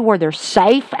UK where they're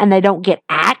safe and they don't get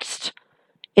axed?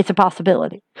 It's a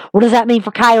possibility. What does that mean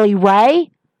for Kylie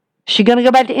Ray? Is she going to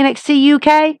go back to NXT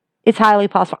UK? It's highly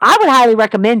possible. I would highly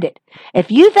recommend it. If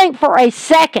you think for a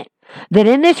second that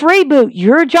in this reboot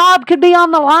your job could be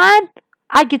on the line,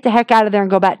 I'd get the heck out of there and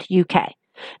go back to UK.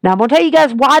 Now, I'm going to tell you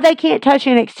guys why they can't touch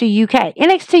NXT UK.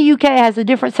 NXT UK has a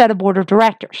different set of board of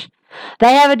directors.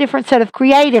 They have a different set of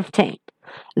creative team.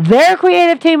 Their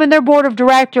creative team and their board of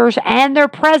directors and their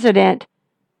president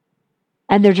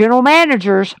and their general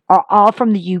managers are all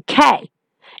from the UK.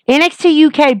 NXT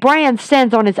UK brand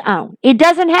stands on its own. It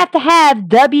doesn't have to have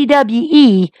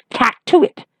WWE tacked to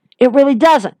it. It really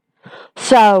doesn't.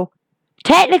 So,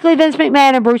 technically, Vince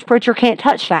McMahon and Bruce Pritchard can't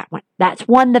touch that one. That's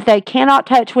one that they cannot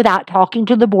touch without talking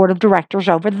to the board of directors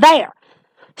over there.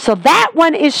 So that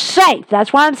one is safe.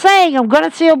 That's why I'm saying I'm going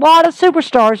to see a lot of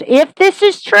superstars. If this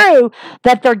is true,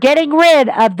 that they're getting rid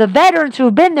of the veterans who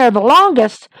have been there the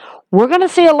longest, we're going to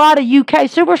see a lot of UK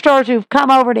superstars who've come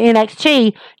over to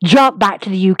NXT jump back to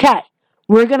the UK.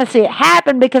 We're going to see it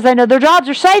happen because they know their jobs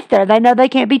are safe there. They know they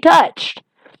can't be touched.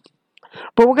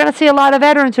 But we're going to see a lot of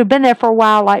veterans who've been there for a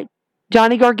while, like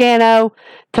Johnny Gargano,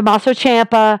 Tommaso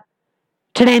Ciampa,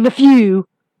 to name a few,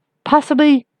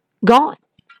 possibly gone.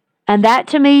 And that,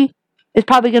 to me, is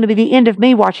probably going to be the end of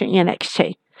me watching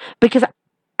NXT. Because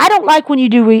I don't like when you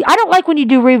do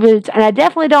reboots, and I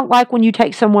definitely don't like when you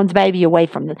take someone's baby away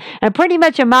from them. And pretty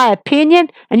much in my opinion,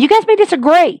 and you guys may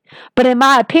disagree, but in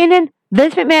my opinion,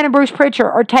 Vince McMahon and Bruce Pritchard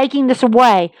are taking this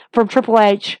away from Triple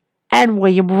H and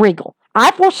William Regal.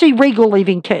 I foresee Regal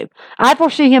leaving too. I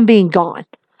foresee him being gone.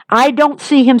 I don't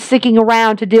see him sticking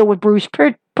around to deal with Bruce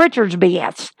Pritchard's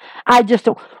BS. I just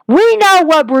don't. We know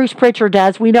what Bruce Pritchard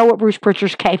does. We know what Bruce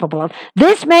Pritchard's capable of.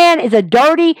 This man is a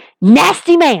dirty,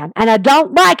 nasty man, and I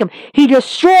don't like him. He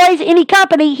destroys any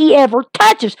company he ever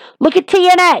touches. Look at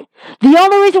TNA. The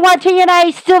only reason why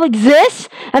TNA still exists,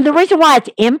 and the reason why it's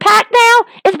Impact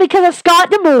now, is because of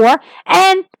Scott D'Amore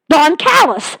and Don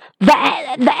Callis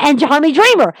and Tommy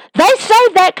Dreamer. They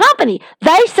saved that company.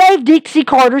 They saved Dixie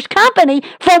Carter's company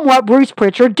from what Bruce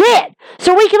Pritchard did.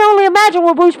 So we can only imagine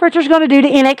what Bruce Pritchard's going to do to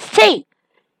NXT.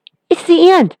 It's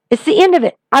the end. It's the end of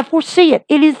it. I foresee it.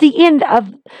 It is the end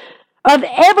of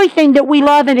everything that we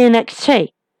love in NXT.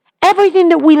 Everything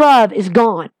that we love is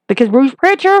gone because Bruce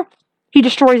Pritchard, he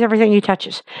destroys everything he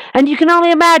touches. And you can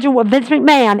only imagine what Vince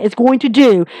McMahon is going to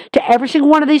do to every single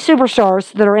one of these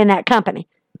superstars that are in that company.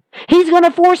 He's going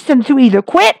to force them to either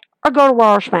quit or go to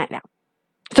Raw or SmackDown,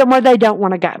 somewhere they don't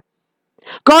want to go.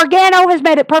 Gargano has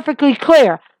made it perfectly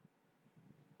clear.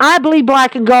 I bleed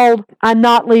black and gold. I'm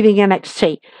not leaving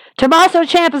NXT. Tommaso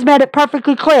Ciampa has made it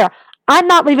perfectly clear. I'm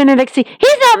not leaving NXT.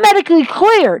 He's not medically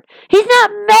cleared. He's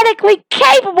not medically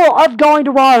capable of going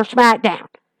to Raw or SmackDown.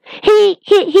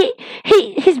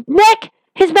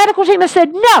 His medical team has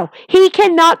said no. He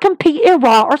cannot compete in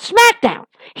Raw or SmackDown.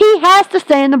 He has to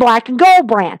stay in the black and gold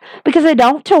brand because they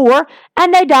don't tour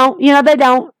and they don't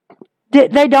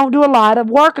do a lot of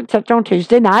work except on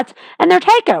Tuesday nights and their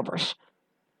takeovers.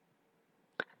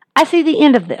 I see the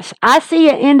end of this. I see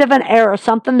an end of an era,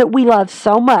 something that we love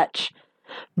so much,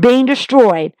 being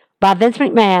destroyed by Vince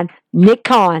McMahon, Nick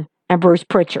Khan, and Bruce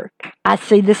Pritchard. I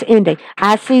see this ending.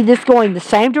 I see this going the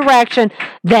same direction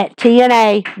that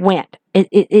TNA went.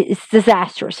 It's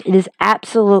disastrous. It is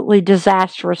absolutely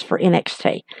disastrous for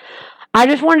NXT. I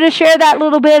just wanted to share that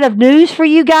little bit of news for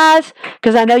you guys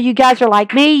because I know you guys are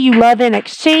like me. You love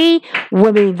NXT.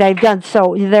 I mean, they've done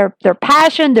so. Their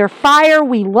passion, their fire,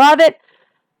 we love it.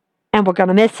 And we're going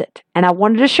to miss it. And I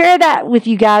wanted to share that with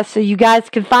you guys so you guys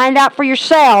can find out for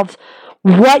yourselves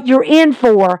what you're in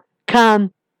for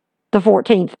come the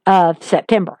 14th of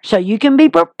September. So you can be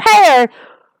prepared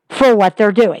for what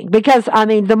they're doing. Because, I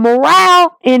mean, the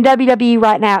morale in WWE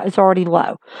right now is already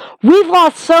low. We've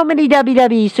lost so many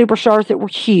WWE superstars that were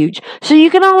huge. So you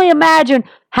can only imagine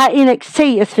how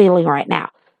NXT is feeling right now.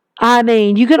 I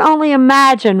mean, you can only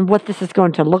imagine what this is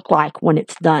going to look like when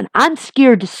it's done. I'm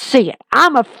scared to see it.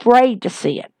 I'm afraid to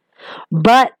see it.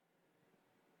 But,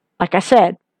 like I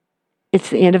said, it's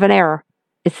the end of an era.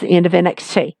 It's the end of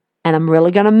NXT. And I'm really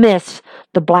going to miss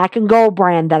the black and gold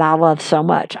brand that I love so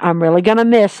much. I'm really going to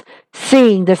miss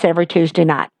seeing this every Tuesday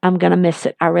night. I'm going to miss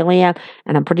it. I really am.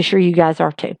 And I'm pretty sure you guys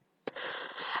are too.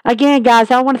 Again,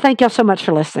 guys, I want to thank y'all so much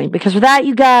for listening. Because without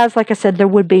you guys, like I said, there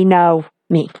would be no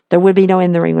me. There would be no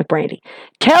In the Ring with Brandy.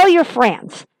 Tell your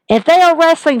friends. If they are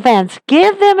wrestling fans,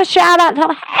 give them a shout out and tell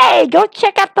them, hey, go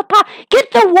check out the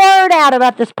get the word out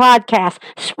about this podcast.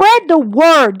 Spread the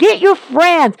word. Get your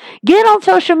friends. Get on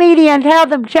social media and tell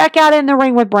them, check out In the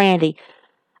Ring with Brandy.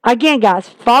 Again, guys,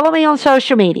 follow me on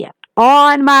social media,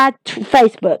 on my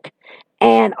Facebook,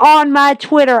 and on my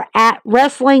Twitter at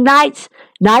Wrestling Nights.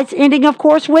 Nights ending, of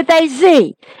course, with a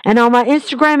Z. And on my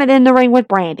Instagram at In the Ring with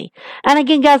Brandy. And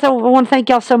again, guys, I want to thank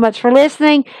y'all so much for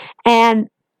listening. And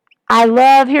I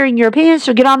love hearing your opinions.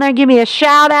 So get on there and give me a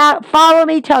shout out. Follow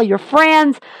me. Tell your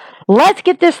friends. Let's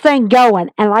get this thing going.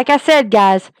 And like I said,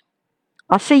 guys,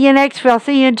 I'll see you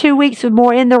in 2 weeks with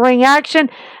more In the Ring action.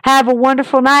 Have a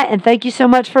wonderful night. And thank you so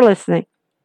much for listening.